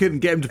 But they couldn't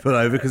get him to pull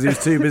over because he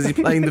was too busy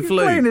playing the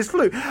flute. Playing his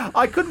flute.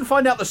 I couldn't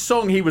find out the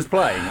song he was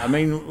playing. I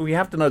mean, we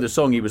have to know the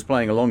song he was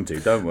playing along to,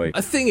 don't we?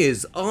 The thing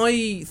is,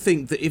 I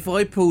think that if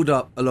I pulled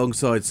up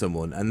alongside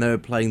someone and they were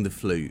playing the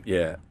flute,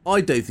 I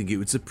don't think it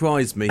would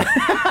surprise me.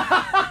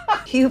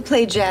 You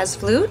play jazz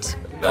flute?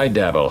 I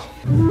dabble.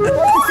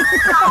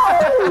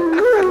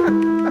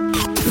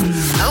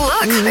 Oh,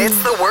 look,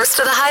 it's the worst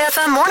of the High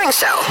FM morning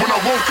show.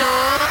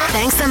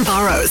 Banks and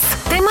Borrows.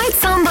 They might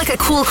sound like a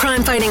cool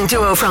crime-fighting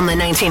duo from the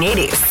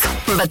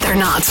 1980s, but they're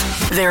not.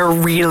 They're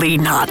really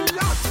not.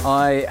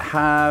 I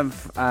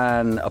have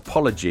an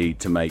apology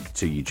to make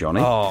to you, Johnny.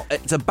 Oh,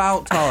 it's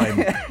about time.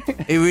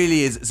 It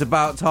really is. It's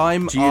about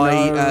time. Do you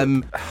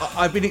know...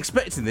 I've been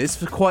expecting this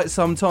for quite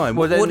some time.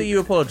 Well, what are you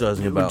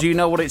apologising about? Do you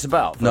know what it's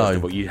about? First No.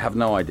 of all, you have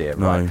no idea,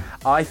 right? No.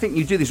 I think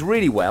you do this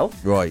really well.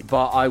 Right.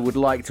 But I would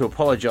like to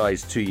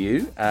apologise to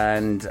you,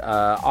 and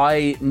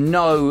I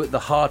know the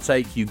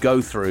heartache you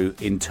go through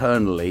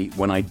internally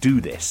when I do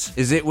this.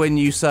 Is it when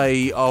you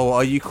say, oh,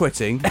 are you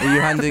quitting? Are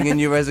you handing in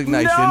your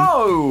resignation?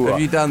 No!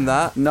 Have you done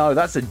that? No,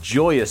 that's a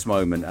joyous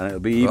moment, and it'll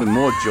be even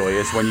more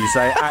joyous when you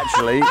say,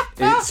 actually,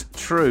 it's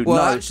true. Well,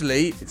 no,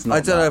 actually, it's not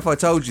I don't know if I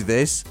told you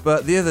this,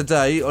 but the other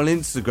day on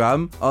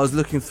Instagram, I was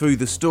looking through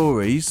the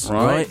stories,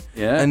 right?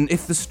 Yeah. And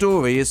if the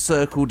story is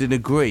circled in a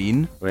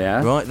green,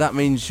 right, that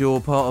means you're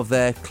part of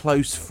their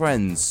close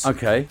friends.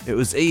 Okay. It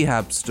was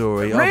Ehab's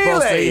story.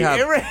 Really? Our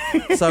boss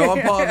Ehab. So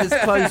I'm part of his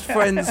close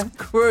friends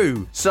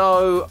crew.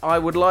 So I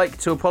would like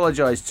to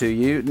apologise to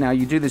you. Now,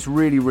 you do this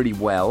really, really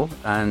well,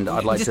 and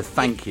I'd like to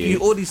thank you. You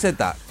already said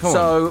that. Come on.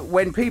 So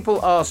when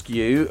people ask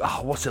you,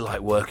 oh, what's it like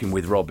working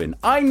with Robin?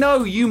 I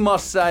know you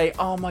must say,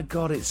 oh my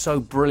God, it's so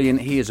brilliant.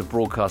 He is a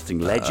broadcasting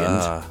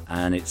legend,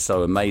 and it's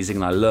so amazing,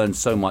 and I learned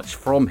so much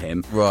from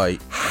him.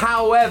 Right.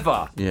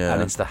 However, Yeah.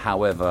 and it's the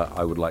however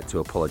I would like to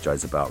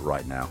apologise about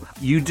right now.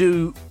 You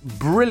do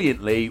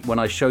brilliantly when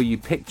I show you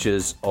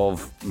pictures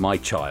of my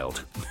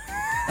child.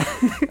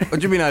 What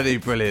do you mean I do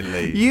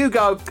brilliantly? You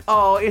go,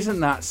 oh, isn't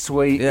that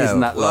sweet? Yeah,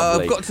 Isn't that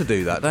lovely? I've got to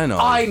do that, don't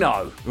I? I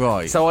know.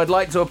 Right. So I'd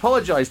like to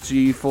apologise to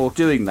you for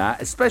doing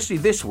that, especially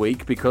this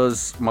week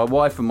because my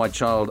wife and my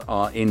child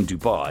are in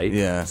Dubai.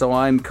 Yeah. So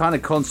I'm kind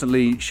of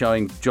constantly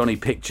showing Johnny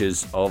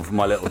pictures of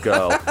my little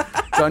girl.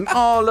 Going,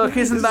 oh, look,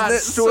 isn't that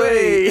sweet?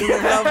 Isn't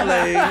it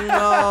lovely?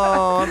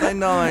 Oh, aren't they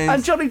nice?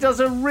 And Johnny does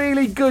a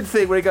really good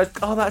thing where he goes,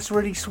 oh, that's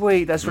really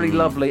sweet, that's really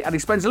lovely. And he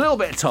spends a little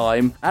bit of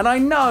time, and I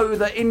know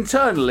that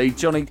internally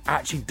Johnny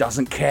actually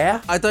doesn't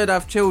care. I don't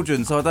have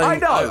children, so I don't. I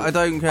know. I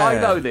don't care. I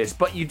know this,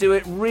 but you do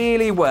it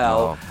really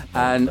well,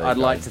 and I'd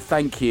like to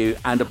thank you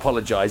and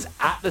apologise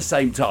at the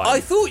same time. I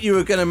thought you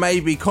were going to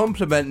maybe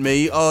compliment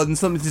me on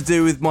something to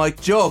do with my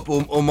job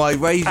or my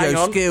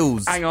radio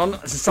skills. Hang on.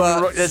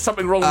 There's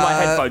something wrong with my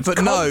headphones. But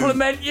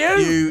compliment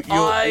you?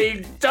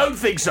 I don't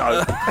think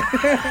so.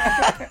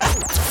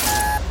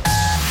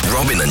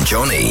 Robin and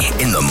Johnny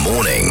in the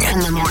morning.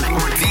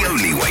 The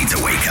only way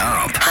to wake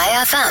up.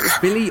 High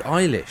FM. Billie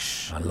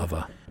Eilish, I love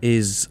her,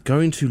 is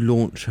going to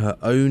launch her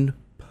own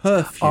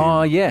perfume.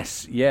 Ah,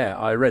 yes. Yeah,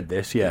 I read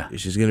this, yeah.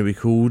 Which is going to be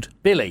called...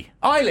 Billie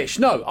Eilish.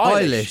 No,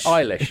 Eilish.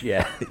 Eilish,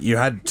 yeah. You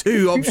had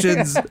two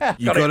options.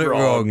 You got it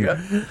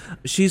wrong.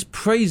 She's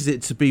praised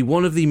it to be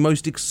one of the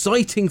most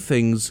exciting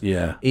things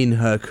in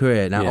her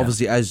career. Now,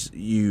 obviously, as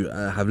you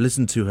have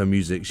listened to her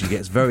music, she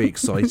gets very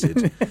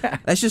excited.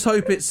 Let's just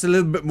hope it's a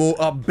little bit more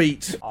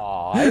upbeat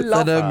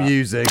than her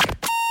music.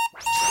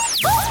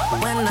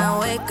 When I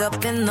wake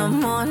up in the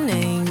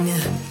morning.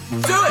 Do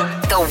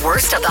it! The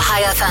worst of the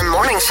High FM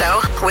morning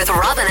show with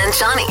Robin and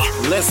Johnny.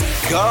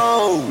 Let's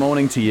go!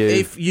 Morning to you.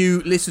 If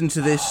you listen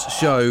to this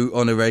show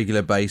on a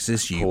regular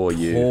basis, poor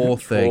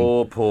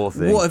thing. Poor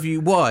thing. What have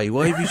you? Why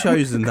have you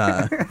chosen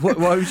that?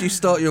 Why would you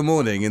start your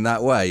morning in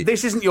that way?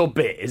 This isn't your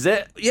bit, is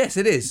it? Yes,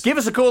 it is. Give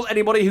us a call,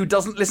 anybody who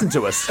doesn't listen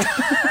to us.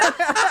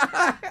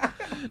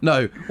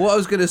 No, what I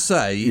was going to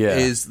say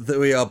is that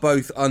we are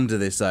both under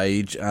this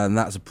age, and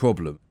that's a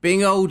problem.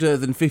 Being older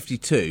than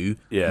 52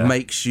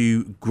 makes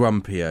you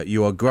grumpier.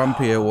 You are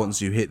grumpier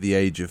once you hit the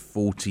age of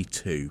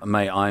 42.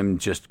 Mate, I'm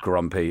just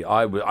grumpy.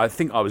 I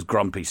think I was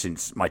grumpy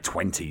since my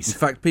 20s. In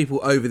fact, people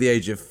over the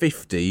age of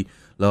 50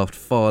 laughed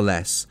far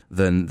less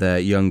than their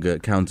younger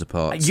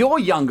counterparts. You're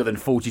younger than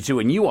 42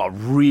 and you are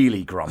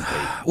really grumpy.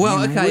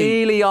 Well, you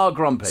really are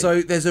grumpy.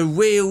 So there's a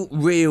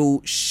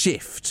real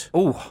shift.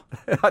 Oh,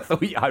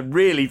 I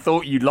really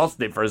thought you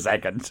lost it for a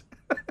second.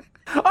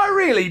 I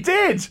really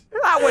did.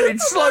 That went in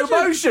slow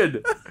motion.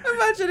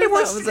 Imagine if that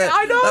was it.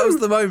 I know. That was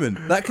the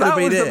moment. That could have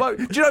been it.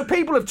 Do you know,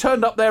 people have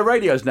turned up their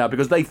radios now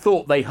because they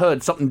thought they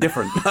heard something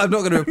different. I'm not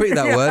going to repeat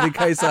that word in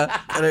case I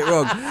get it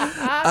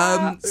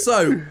wrong.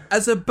 So,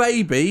 as a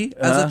baby,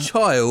 as a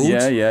child,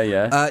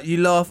 you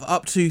laugh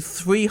up to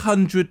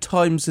 300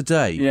 times a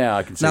day. Yeah,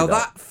 I can see that. Now,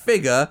 that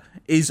figure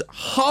is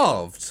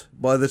halved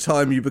by the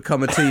time you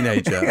become a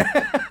teenager.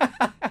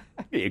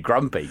 You're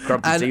grumpy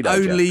and teenager.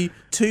 Only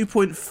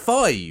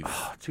 2.5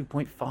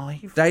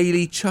 2.5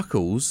 daily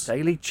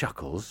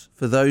chuckles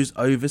for those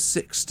over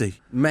 60.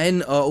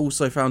 Men are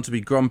also found to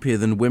be grumpier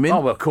than women. Oh,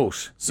 well, of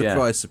course.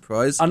 Surprise,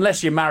 surprise.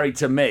 Unless you're married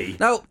to me.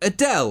 Now,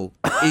 Adele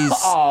is...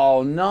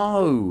 Oh,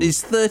 no.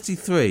 Is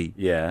 33.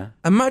 Yeah.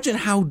 Imagine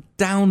how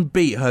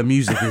downbeat her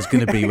music is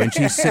going to be when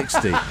she's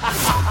 60.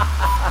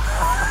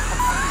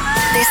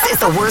 This is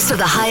the worst of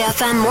the High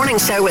FM morning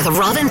show with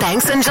Robin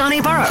Banks and Johnny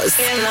Burrows.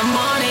 In the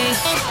morning.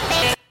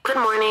 Good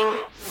morning.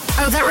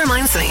 Oh, that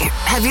reminds me.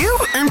 Have you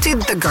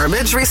emptied the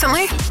garbage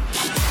recently?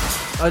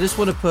 I just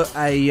want to put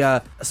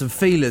some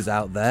feelers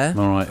out there.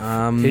 All right.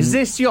 Is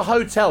this your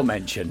hotel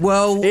mention?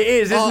 Well... It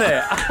is, isn't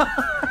it?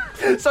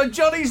 So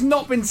Johnny's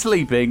not been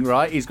sleeping,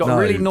 right? He's got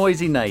really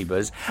noisy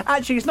neighbours.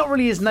 Actually, it's not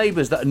really his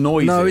neighbours that are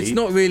noisy. No, it's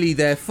not really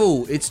their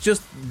fault. It's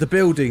just the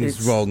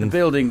building's wrong. The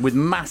building with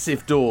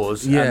massive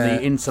doors and the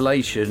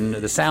insulation,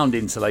 the sound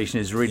insulation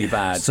is really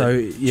bad.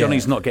 So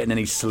Johnny's not getting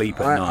any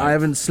sleep at night. I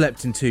haven't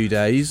slept in 2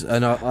 days,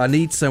 and I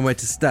need somewhere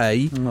to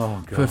stay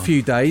for a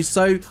few days.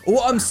 So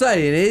what I'm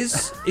saying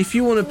is, if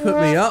you want to put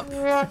me up,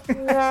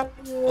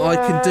 I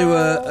can do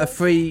a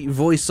free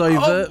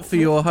voiceover for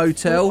your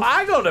hotel.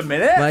 Hang on a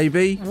minute.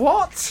 Maybe. What?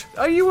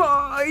 Are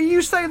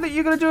you saying that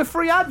you're going to do a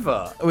free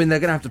advert? I mean, they're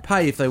going to have to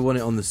pay if they want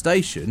it on the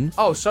station.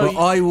 Oh, so... But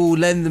I will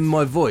lend them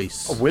my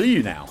voice. Oh, will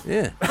you now?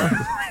 Yeah.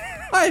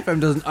 High FM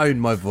doesn't own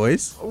my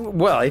voice.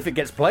 Well, if it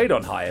gets played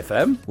on High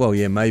FM. Well,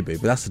 yeah, maybe,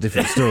 but that's a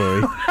different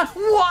story.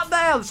 What the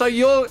hell? So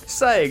you're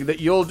saying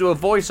that you'll do a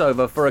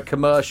voiceover for a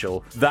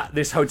commercial that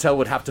this hotel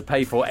would have to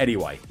pay for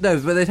anyway? No,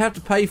 but they'd have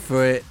to pay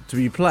for it to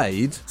be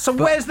played. So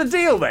where's the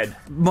deal then?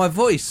 My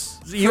voice.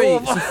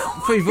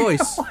 Free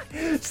voice.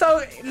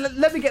 So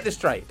let me get this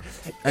straight.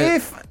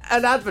 If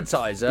an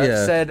advertiser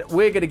said,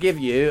 we're going to give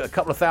you a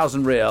couple of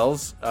thousand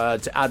reals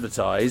to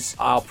advertise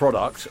our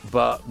product,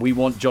 but we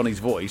want Johnny's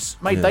voice,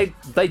 mate,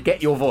 they'd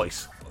get your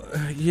voice.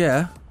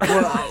 Yeah.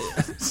 Well,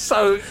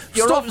 so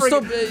you're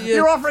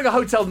offering a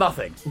hotel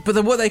nothing. But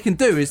then what they can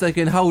do is they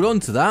can hold on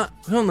to that,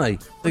 can't they?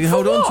 They can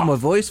hold on to my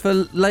voice for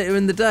later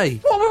in the day.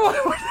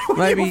 What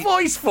maybe your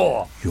voice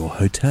for? Your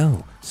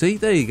hotel. See,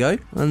 there you go.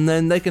 And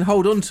then they can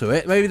hold on to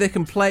it. Maybe they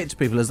can play it to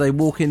people as they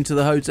walk into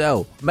the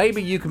hotel.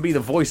 Maybe you can be the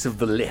voice of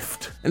the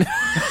lift.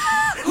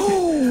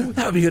 That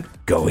would be good.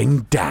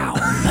 Going down.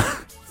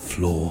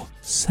 Floor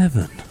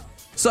 7.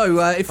 So,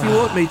 if you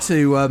want me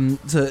to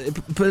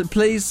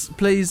please,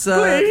 please,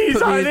 I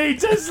need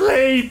to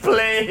sleep,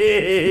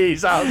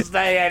 please. I'll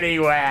stay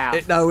anywhere.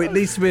 It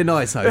needs to be a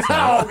nice hotel.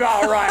 Oh,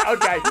 God, right,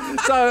 okay.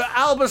 So,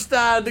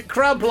 Alberstand,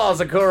 Crowne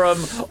Plaza,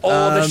 Curram,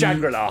 or the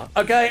Shangri-La.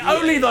 Okay,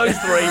 only those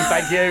three,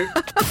 thank you.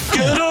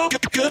 Get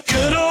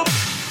up.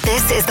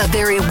 This is the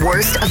very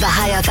worst of the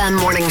High FM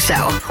morning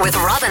show with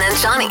Robin and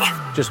Johnny.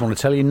 Just want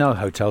to tell you, no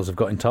hotels have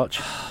got in touch.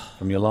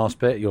 From your last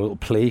bit, your little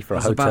plea for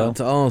a hotel. I was about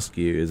to ask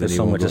you, is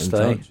anyone got in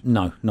touch?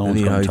 No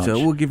one's got in touch.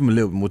 We'll give them a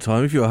little bit more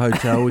time. If you're a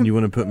hotel and you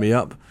want to put me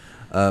up,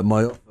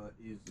 my offer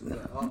is...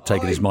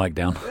 Taking his mic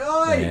down.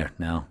 There,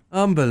 now.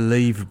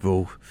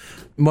 Unbelievable.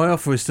 My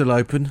offer is still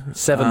open.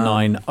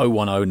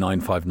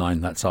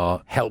 790100959. That's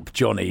our Help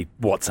Johnny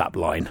WhatsApp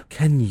line.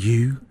 Can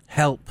you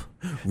help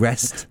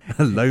rest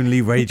a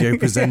lonely radio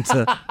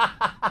presenter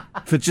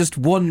for just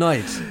one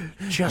night.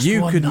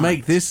 You could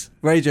make this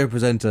radio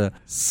presenter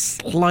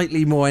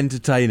slightly more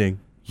entertaining.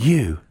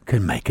 You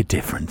can make a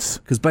difference.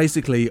 Because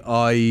basically,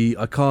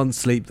 I can't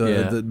sleep.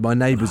 My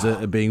neighbours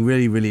are being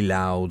really, really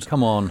loud.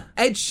 Come on.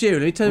 Ed Sheeran.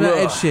 Let me tell you about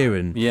Ed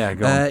Sheeran. Yeah,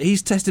 go on.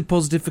 He's tested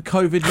positive for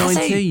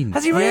COVID-19.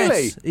 Has he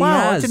really? Yes, Wow,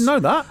 he has. I didn't know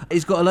that.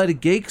 He's got a load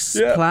of gigs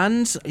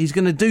planned. He's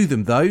going to do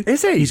them, though.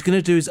 Is he? He's going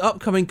to do his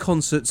upcoming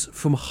concerts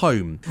from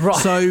home. Right.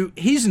 So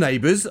his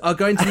neighbours are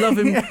going to love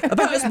him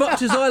about as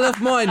much as I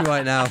love mine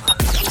right now.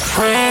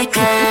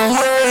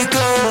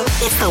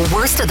 It's the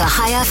worst of the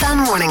High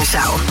FM morning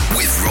show.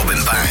 With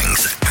Robin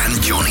Banks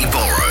and Johnny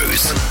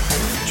Borrows.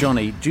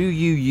 Johnny, do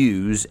you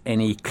use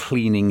any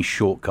cleaning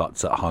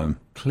shortcuts at home?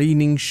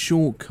 Cleaning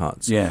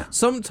shortcuts? Yeah.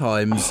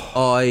 Sometimes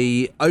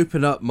I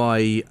open up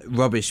my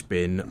rubbish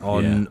bin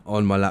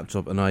on my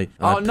laptop and I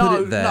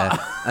put it there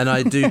and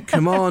I do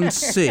Command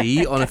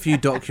C on a few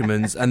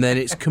documents and then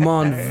it's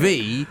Command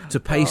V to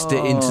paste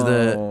it into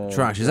the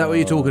trash. Is that what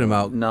you're talking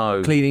about?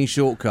 No. Cleaning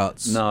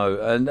shortcuts? No,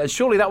 and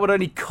surely that would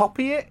only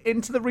copy it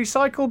into the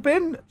recycle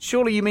bin?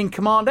 Surely you mean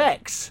Command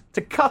X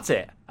to cut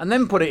it and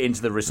then put it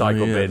into the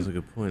recycle bin. That's a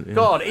good point. Yeah.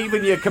 God,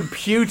 even your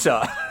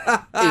computer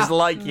is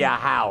like your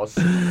house.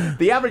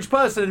 The average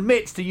person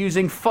admits to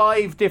using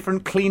 5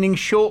 different cleaning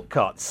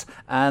shortcuts,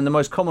 and the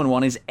most common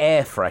one is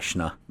air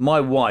freshener.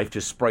 My wife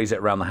just sprays it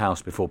around the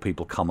house before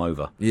people come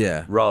over.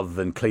 Yeah. Rather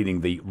than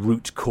cleaning the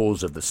root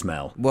cause of the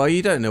smell. Well,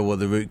 you don't know what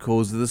the root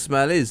cause of the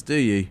smell is, do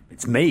you?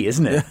 It's me,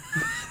 isn't it?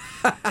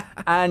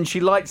 And she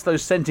lights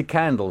those scented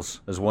candles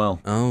as well.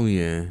 Oh,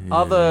 yeah.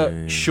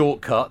 Other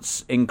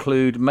shortcuts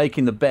include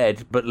making the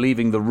bed but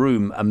leaving the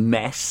room a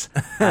mess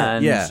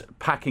and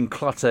packing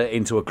clutter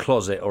into a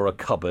closet or a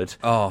cupboard.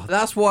 Oh,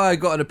 that's why I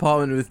got an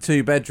apartment with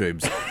 2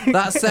 bedrooms.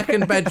 That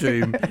second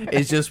bedroom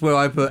is just where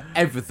I put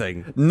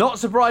everything. Not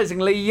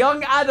surprisingly,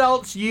 young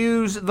adults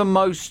use the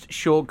most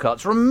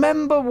shortcuts.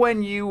 Remember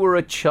when you were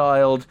a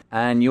child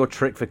and your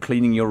trick for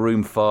cleaning your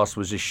room fast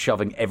was just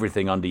shoving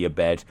everything under your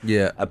bed?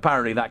 Yeah.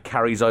 Apparently that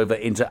carries over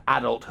into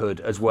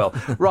adulthood as well.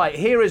 Right,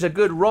 here is a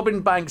good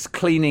Robin Banks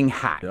cleaning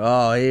hack.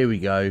 Oh, here we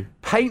go.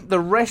 Paint the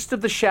rest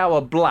of the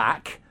shower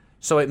black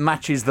so it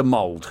matches the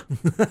mould.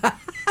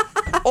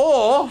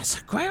 Or, that's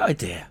a great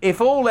idea.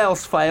 If all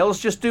else fails,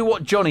 just do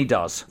what Johnny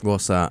does.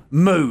 What's that?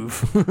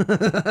 Move.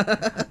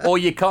 Or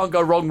you can't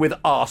go wrong with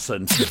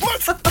arson.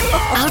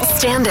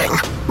 Outstanding,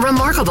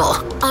 remarkable,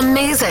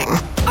 amazing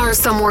are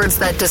some words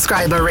that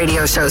describe a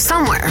radio show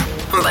somewhere,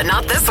 but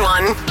not this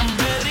one.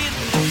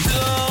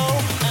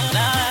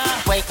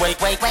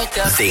 Wake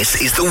up.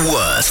 This is the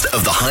worst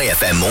of the High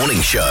FM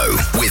morning show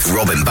with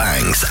Robin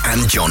Banks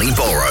and Johnny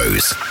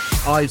Borrows.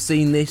 I've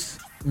seen this.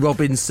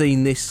 Robin's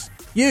seen this.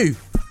 You.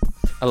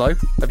 Hello?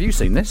 Have you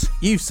seen this?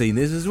 You've seen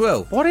this as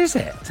well. What is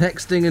it?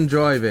 Texting and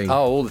driving.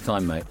 Oh, all the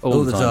time, mate.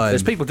 All the time.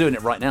 There's people doing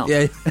it right now.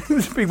 Yeah.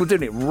 There's people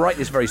doing it right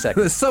this very second.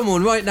 There's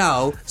someone right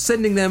now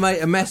sending their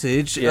mate a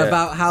message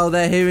about how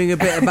they're hearing a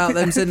bit about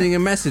them sending a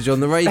message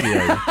on the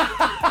radio.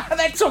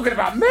 They're talking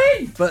about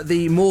me! But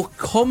the more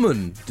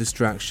common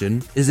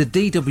distraction is a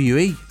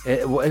DWE.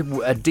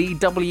 A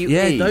DWE?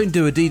 Yeah, don't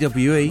do a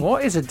DWE.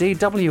 What is a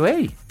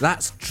DWE?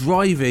 That's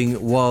driving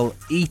while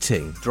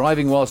eating.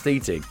 Driving whilst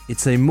eating.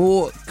 It's a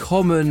more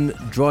common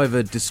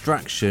driver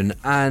distraction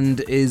and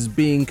is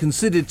being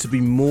considered to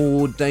be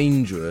more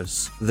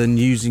dangerous than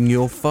using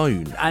your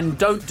phone. And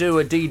don't do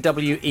a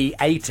DWE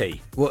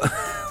 80.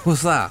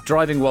 What's that?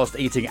 Driving whilst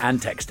eating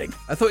and texting.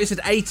 I thought you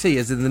said 80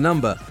 as in the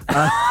number.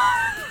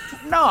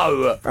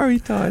 No! Very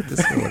tired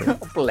this morning. Oh,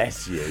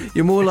 bless you.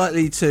 You're more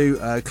likely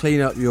to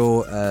clean up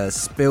your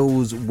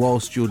spills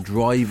whilst you're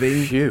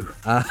driving. Phew.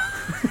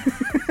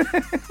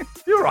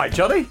 You're right,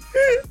 Johnny.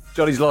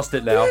 Johnny's lost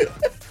it now.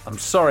 I'm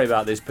sorry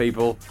about this,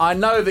 people. I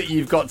know that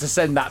you've got to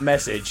send that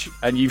message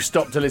and you've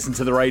stopped to listen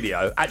to the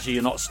radio. Actually,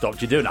 you're not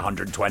stopped. You're doing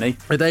 120.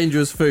 A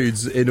dangerous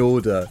foods in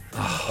order.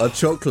 A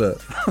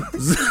chocolate.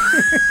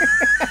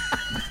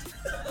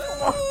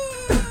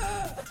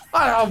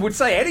 I would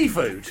say any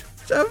food.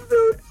 Jam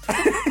food.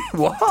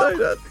 What?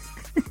 Donut.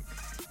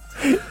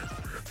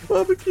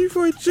 Barbecue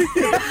fried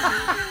chicken.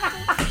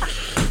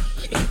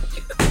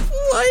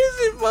 Why is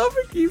it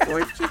barbecue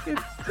fried chicken?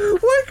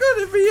 Why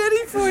can't it be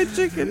any fried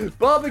chicken?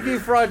 Barbecue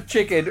fried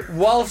chicken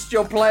whilst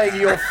you're playing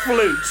your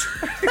flute.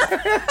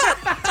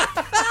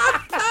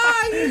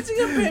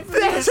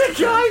 There's a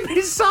guy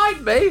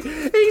beside me.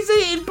 He's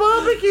eating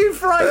barbecue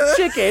fried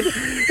chicken.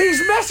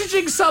 He's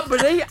messaging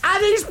somebody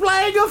and he's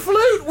playing a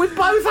flute with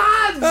both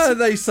hands.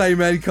 They say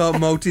men can't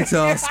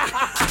multitask.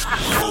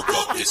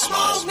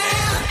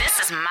 This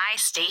is my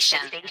station.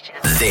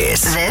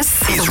 This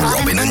is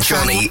Robin and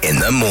Johnny in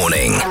the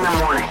morning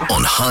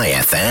on High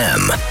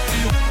FM.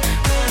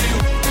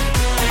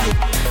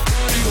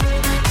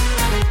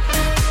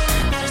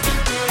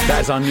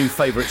 That's our new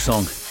favourite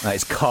song. That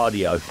is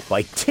Cardio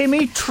by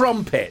Timmy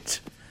Trumpet.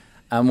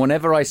 And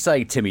whenever I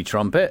say Timmy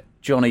Trumpet,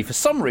 Johnny, for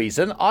some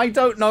reason, I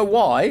don't know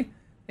why,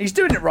 he's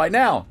doing it right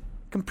now,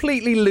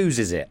 completely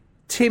loses it.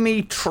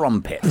 Timmy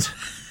Trumpet.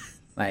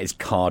 That is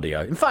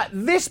cardio. In fact,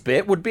 this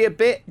bit would be a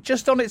bit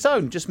just on its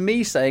own. Just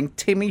me saying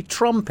Timmy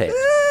Trumpet.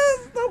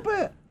 Not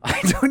bit. I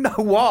don't know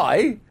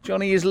why.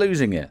 Johnny is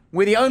losing it.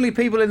 We're the only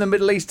people in the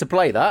Middle East to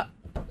play that.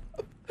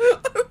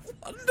 I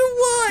wonder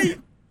why.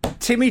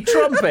 Timmy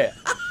Trumpet.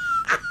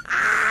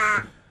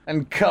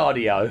 And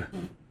cardio.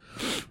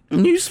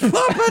 New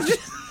spot budget.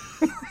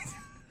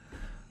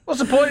 What's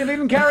the point of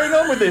even carrying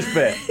on with this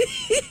bit?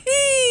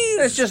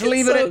 Let's just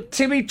leave it at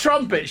Timmy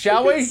Trumpet,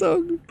 shall we?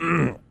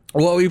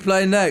 What are we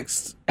playing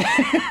next?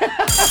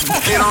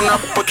 Get on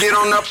up, forget.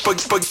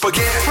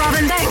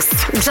 Robin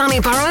Banks, Johnny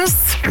Burrows,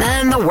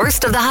 and the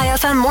worst of the High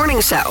FM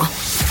morning show.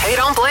 Hey,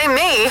 don't blame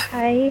me.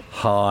 Hi.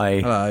 Hi.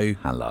 Hello.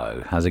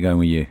 Hello. How's it going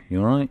with you? You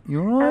all right?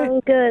 You all right? I'm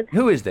good.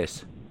 Who is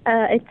this?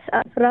 It's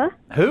Afra.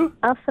 Who?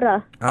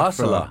 Afra.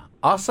 Ursula.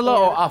 Ursula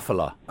or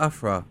Afla?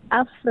 Afra.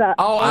 Afra.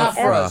 Oh,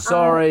 Afra.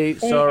 Sorry.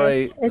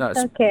 It's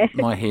okay.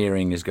 My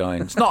hearing is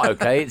going. It's not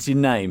okay. It's your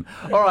name.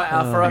 All right,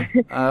 Afra.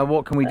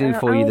 What can we do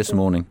for you this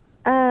morning?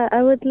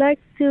 I would like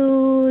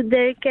to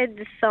dedicate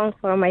this song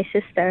for my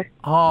sister.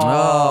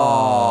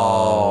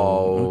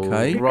 Oh.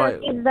 Okay. Right.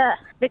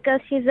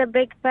 Because she's a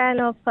big fan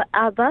of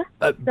ABBA.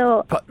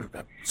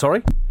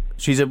 Sorry?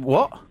 She's a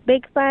what?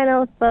 Big fan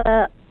of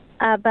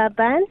ABBA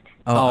band.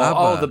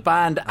 Oh, the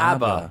band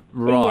ABBA.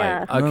 Right.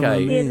 Yeah.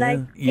 Okay. She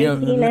likes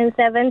 18 and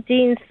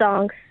 17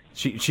 songs.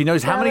 She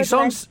knows how many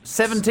songs?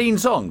 17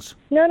 songs?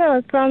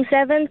 No, from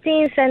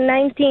 17th and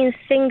 19th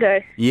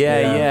singers.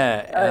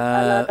 Yeah.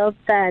 A lot of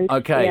bands.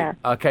 Okay, Yeah.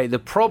 okay. The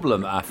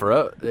problem,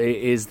 Afra,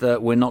 is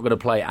that we're not going to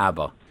play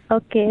ABBA.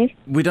 Okay.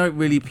 We don't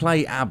really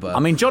play ABBA. I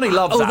mean, Johnny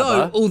loves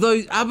ABBA.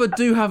 Although ABBA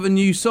do have a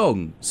new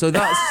song, so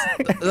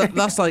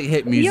that's like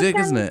hit music,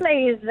 isn't it? You can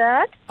play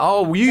that.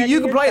 Oh,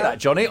 you can play that,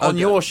 Johnny, on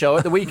your show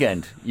at the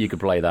weekend. You can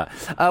play that.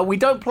 We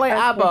don't play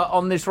ABBA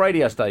on this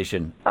radio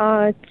station.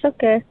 It's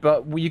okay.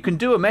 But you can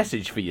do a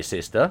message for your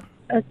sister.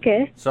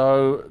 Okay.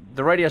 So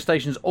the radio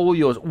station's all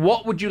yours.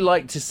 What would you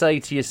like to say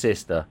to your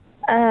sister?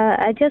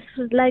 I just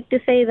would like to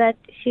say that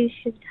she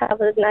should have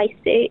a nice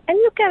day. And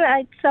you can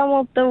write some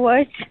of the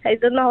words. I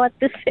don't know what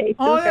to say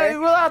to her. Yeah,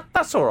 well,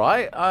 that's all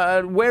right.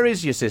 Where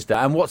is your sister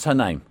and what's her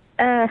name?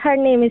 Her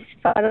name is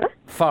Farah.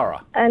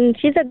 Farah. And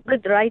she's a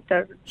good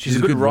writer. She's a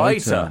good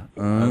writer.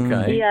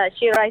 Okay. Yeah,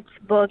 she writes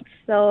books.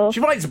 So She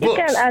writes books?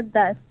 You can add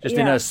that. Just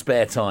in her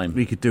spare time.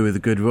 We could do with a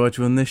good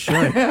writer on this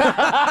show.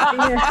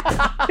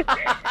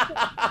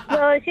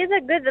 So she's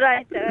a good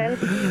writer.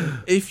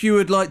 If you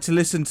would like to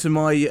listen to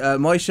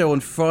my show on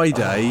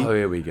Friday,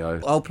 here we go.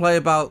 I'll play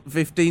about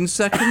 15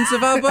 seconds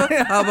of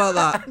ABBA. How about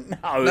that?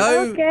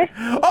 No. Okay.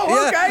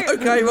 Oh, Yeah,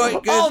 okay,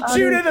 right, good. I'll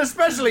tune in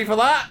especially for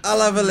that. I'll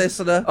have a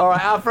listener. All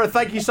right, Afra,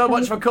 thank you so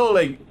much for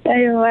calling.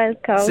 You're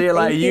welcome. See you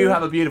later. Thank You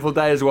have a beautiful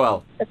day as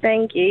well.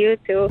 Thank you. You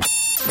too.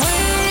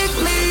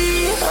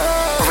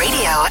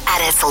 Radio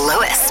at its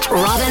lowest.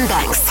 Robin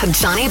Banks,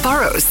 Johnny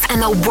Burrows,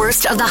 and the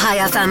worst of the High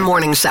FM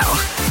morning show.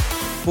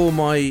 For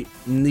my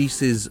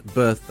niece's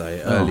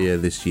birthday earlier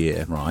this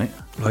year, Right.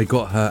 I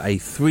got her a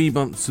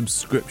 3-month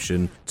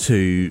subscription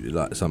to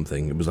like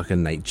something. It was like a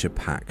nature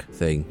pack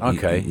thing.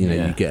 Okay, You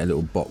yeah. you get a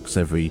little box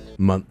every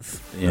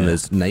month, Yeah. and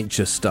there's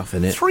nature stuff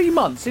in it. 3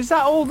 months, is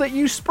that all that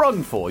you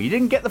sprung for? You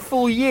didn't get the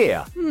full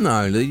year?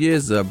 No, the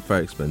years are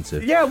very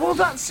expensive. Yeah, well,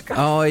 that's...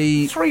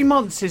 3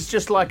 months is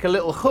just like a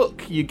little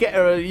hook. You get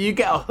her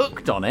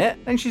hooked on it,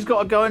 and she's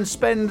got to go and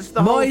spend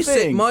the whole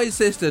thing. My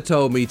sister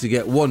told me to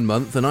get 1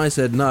 month, and I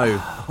said no.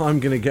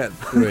 I'm going to get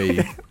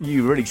 3.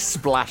 You really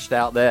splashed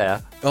out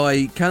there.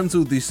 I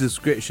cancelled the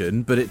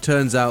subscription, but it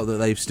turns out that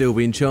they've still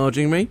been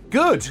charging me.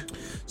 Good.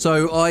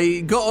 So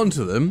I got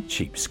onto them.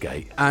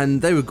 Cheapskate.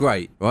 And they were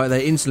great, right?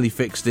 They instantly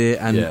fixed it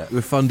and Yeah.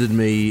 refunded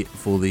me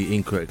for the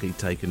incorrectly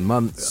taken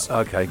months.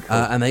 Okay, cool.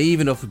 And they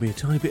even offered me a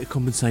tiny bit of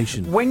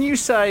compensation. When you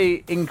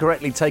say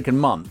incorrectly taken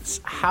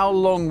months, how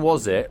long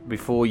was it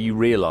before you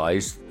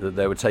realised that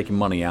they were taking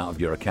money out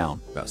of your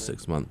account? About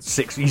 6 months.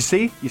 6. You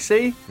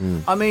see?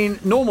 I mean,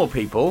 normal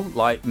people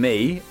like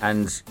me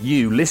and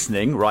you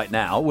listening right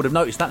now would have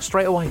noticed that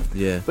straight away.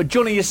 Yeah. But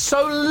Johnny is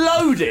so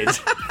loaded,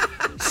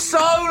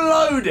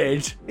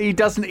 he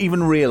doesn't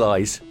even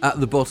realise. At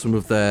the bottom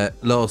of their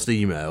last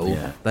email,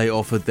 they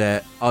offered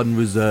their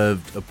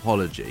unreserved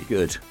apology.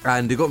 Good.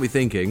 And it got me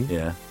thinking,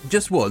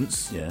 just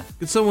once,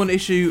 could someone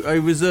issue a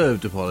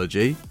reserved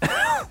apology?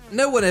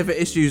 No one ever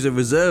issues a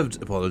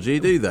reserved apology,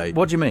 do they?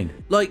 What do you mean?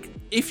 Like,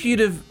 if you'd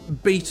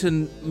have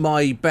beaten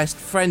my best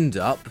friend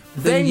up,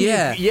 then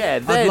then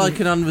I'd like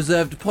an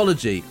unreserved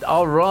apology.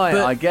 All right,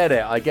 But- I get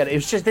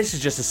it. This is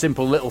just a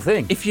simple little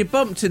thing. If you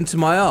bumped into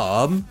my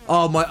arm,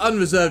 my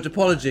unreserved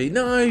apology.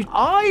 No.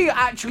 I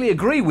actually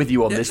agree with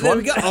you on this There one.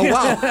 we go. Oh,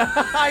 wow.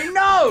 I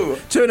know.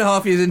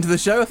 2.5 years into the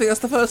show, I think that's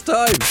the first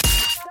time.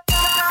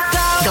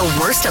 The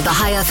worst of the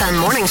High FM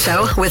morning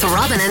show with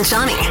Robin and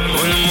Johnny.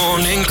 When the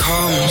morning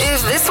comes.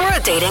 If this were a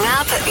dating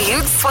app,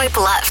 you'd swipe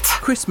left.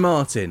 Chris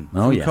Martin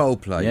from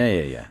Coldplay.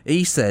 Yeah.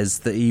 He says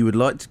that he would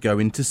like to go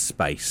into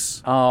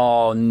space.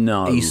 Oh,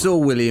 no. He saw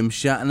William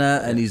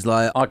Shatner and he's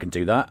like, I can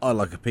do that. I'd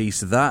like a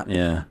piece of that.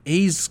 Yeah.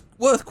 He's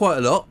worth quite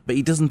a lot, but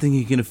he doesn't think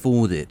he can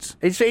afford it.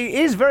 It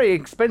is very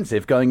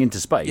expensive going into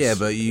space. Yeah,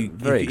 but he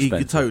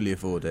could totally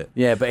afford it.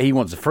 Yeah, but he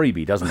wants a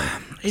freebie, doesn't he?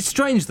 It's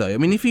strange, though. I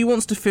mean, if he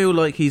wants to feel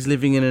like he's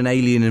living in an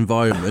alien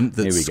environment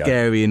that's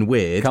scary and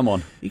weird... Come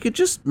on. He could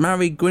just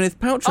marry Gwyneth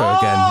Paltrow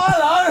again.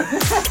 Hello!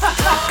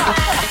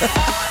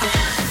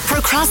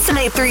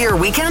 Procrastinate through your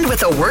weekend with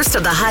the worst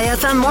of the High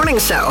FM morning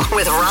show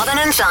with Robin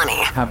and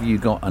Johnny. Have you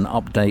got an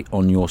update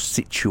on your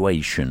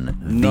situation?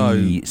 No.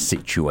 The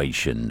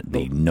situation.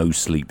 The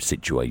no-sleep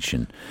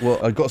situation.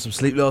 Well, I got some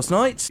sleep last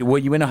night. Were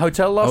you in a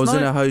hotel last night? I was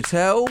in a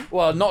hotel.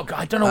 Well,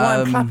 I don't know why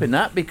I'm clapping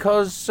that,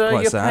 because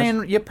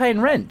you're paying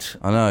rent.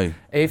 I know.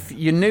 If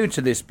you're new to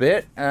this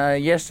bit,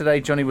 yesterday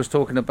Johnny was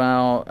talking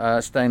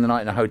about staying the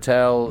night in a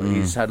hotel.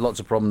 He's had lots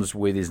of problems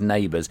with his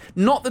neighbours.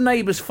 Not the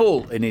neighbours'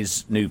 fault in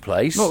his new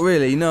place. Not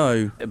really, no.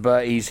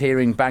 But he's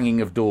hearing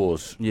banging of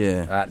doors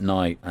at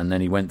night. And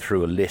then he went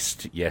through a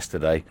list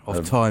yesterday.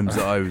 Of times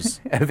that I was...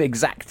 of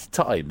exact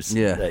times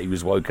that he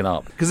was woken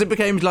up. Because it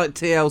became like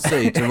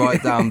TLC to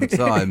write down the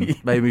time.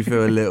 Made me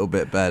feel a little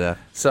bit better.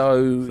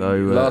 So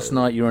last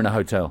night you were in a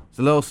hotel?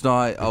 So last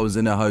night I was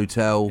in a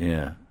hotel.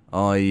 Yeah.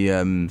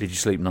 Did you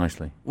sleep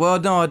nicely? Well,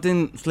 no, I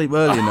didn't sleep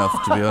early enough,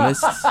 to be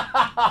honest.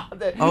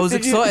 I was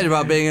excited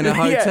about being in a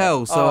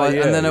hotel,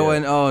 and then I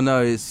went, oh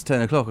no, it's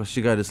 10 o'clock, I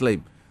should go to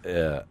sleep.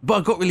 Yeah. But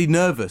I got really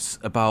nervous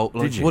about,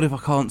 what if I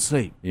can't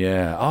sleep?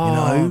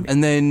 Yeah.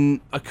 And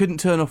then I couldn't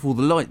turn off all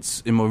the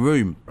lights in my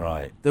room.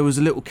 Right. There was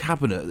a little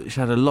cabinet which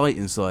had a light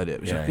inside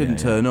it, which I couldn't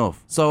turn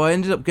off. So I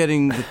ended up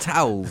getting the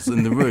towels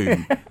in the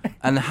room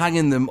and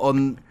hanging them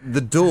on the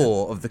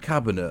door of the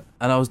cabinet.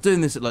 And I was doing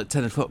this at like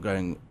 10 o'clock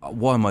going,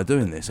 why am I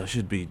doing this? I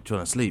should be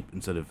trying to sleep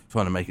instead of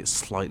trying to make it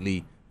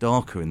slightly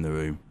darker in the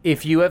room.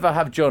 If you ever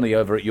have Johnny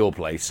over at your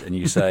place and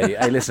you say,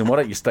 hey, listen, why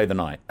don't you stay the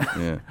night?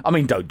 Yeah. I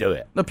mean, don't do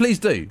it. No, please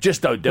do.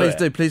 Just don't do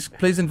it.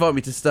 Please invite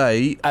me to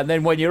stay. And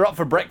then when you're up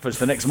for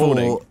breakfast the next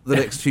morning... For the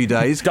next few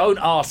days. Don't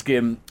ask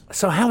him,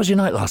 so how was your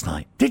night last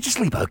night? Did you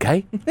sleep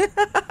okay?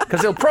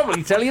 Because he'll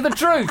probably tell you the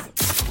truth.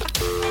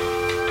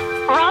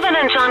 Robin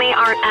and Johnny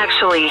aren't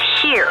actually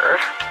here,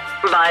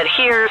 but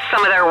here's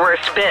some of their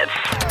worst bits.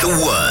 The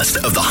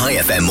worst of the High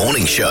FM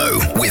morning show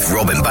with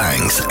Robin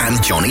Banks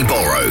and Johnny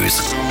Borrows.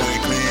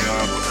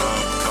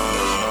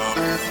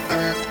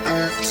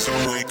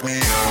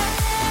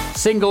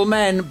 Single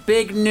men,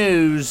 big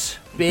news.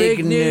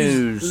 Big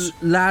news,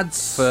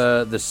 lads,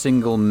 for the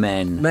single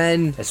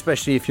men.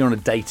 Especially if you're on a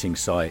dating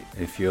site,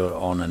 if you're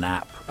on an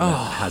app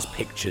that has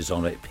pictures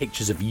on it,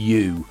 pictures of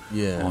you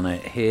on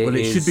it. Well,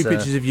 it should be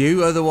pictures of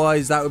you,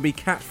 otherwise that would be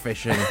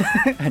catfishing.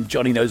 And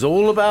Johnny knows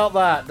all about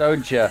that,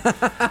 don't you?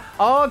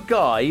 Are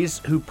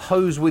guys who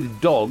pose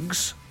with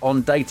dogs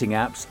on dating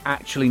apps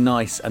actually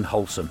nice and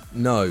wholesome?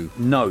 No,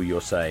 you're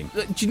saying.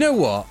 Do you know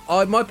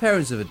what? My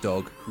parents have a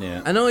dog,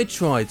 and I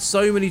tried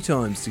so many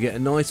times to get a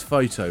nice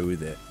photo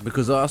with it,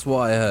 because that's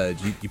what I heard.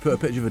 You put a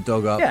picture of a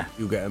dog up,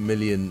 you'll get 1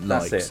 million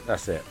likes.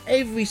 That's it.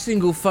 Every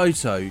single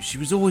photo, she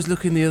was always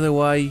looking the other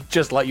way.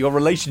 Just like your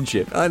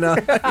relationship. I know.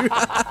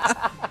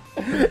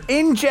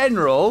 In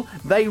general,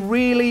 they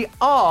really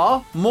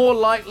are more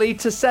likely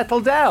to settle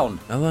down.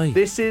 Are they?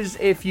 This is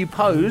if you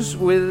pose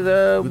with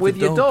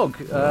your dog.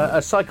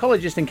 A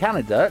psychologist in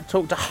Canada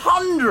talked to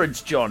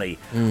hundreds, Johnny,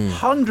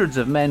 hundreds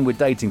of men with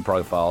dating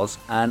profiles,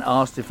 and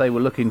asked if they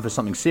were looking for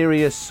something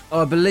serious.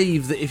 I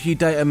believe that if you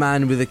date a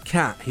man with a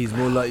cat, he's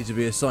more likely to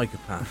be a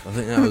psychopath. I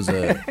think that was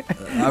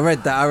I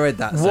read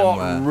that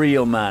somewhere. What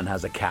real man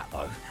has a cat,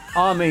 though?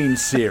 I mean,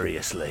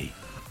 seriously.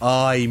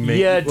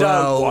 You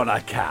don't want a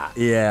cat.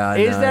 Yeah, I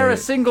know. Is there a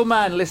single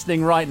man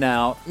listening right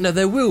now? No,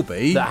 there will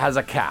be. That has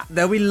a cat.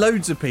 There'll be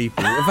loads of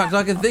people. In fact,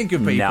 I can think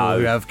of people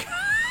who have cats.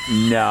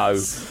 No.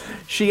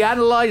 She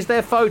analysed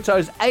their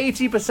photos.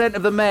 80%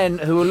 of the men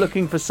who were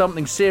looking for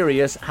something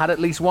serious had at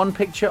least one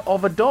picture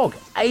of a dog.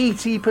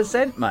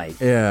 80%, mate.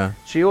 Yeah.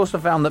 She also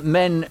found that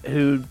men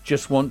who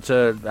just want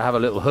to have a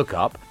little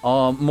hookup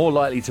are more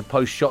likely to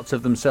post shots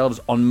of themselves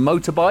on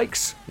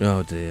motorbikes.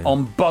 Oh, dear.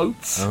 On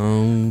boats.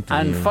 Oh, dear.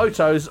 And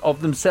photos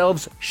of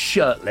themselves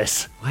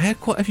shirtless. I had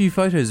quite a few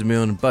photos of me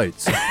on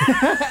boats.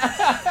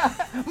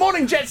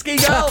 Morning, jet ski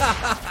girl.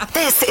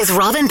 This is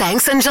Robin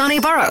Banks and Johnny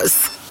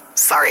Burrows.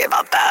 Sorry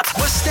about that.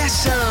 What's that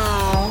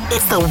sound?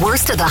 It's the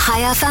worst of the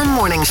High FM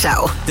morning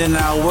show. Then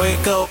I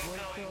wake up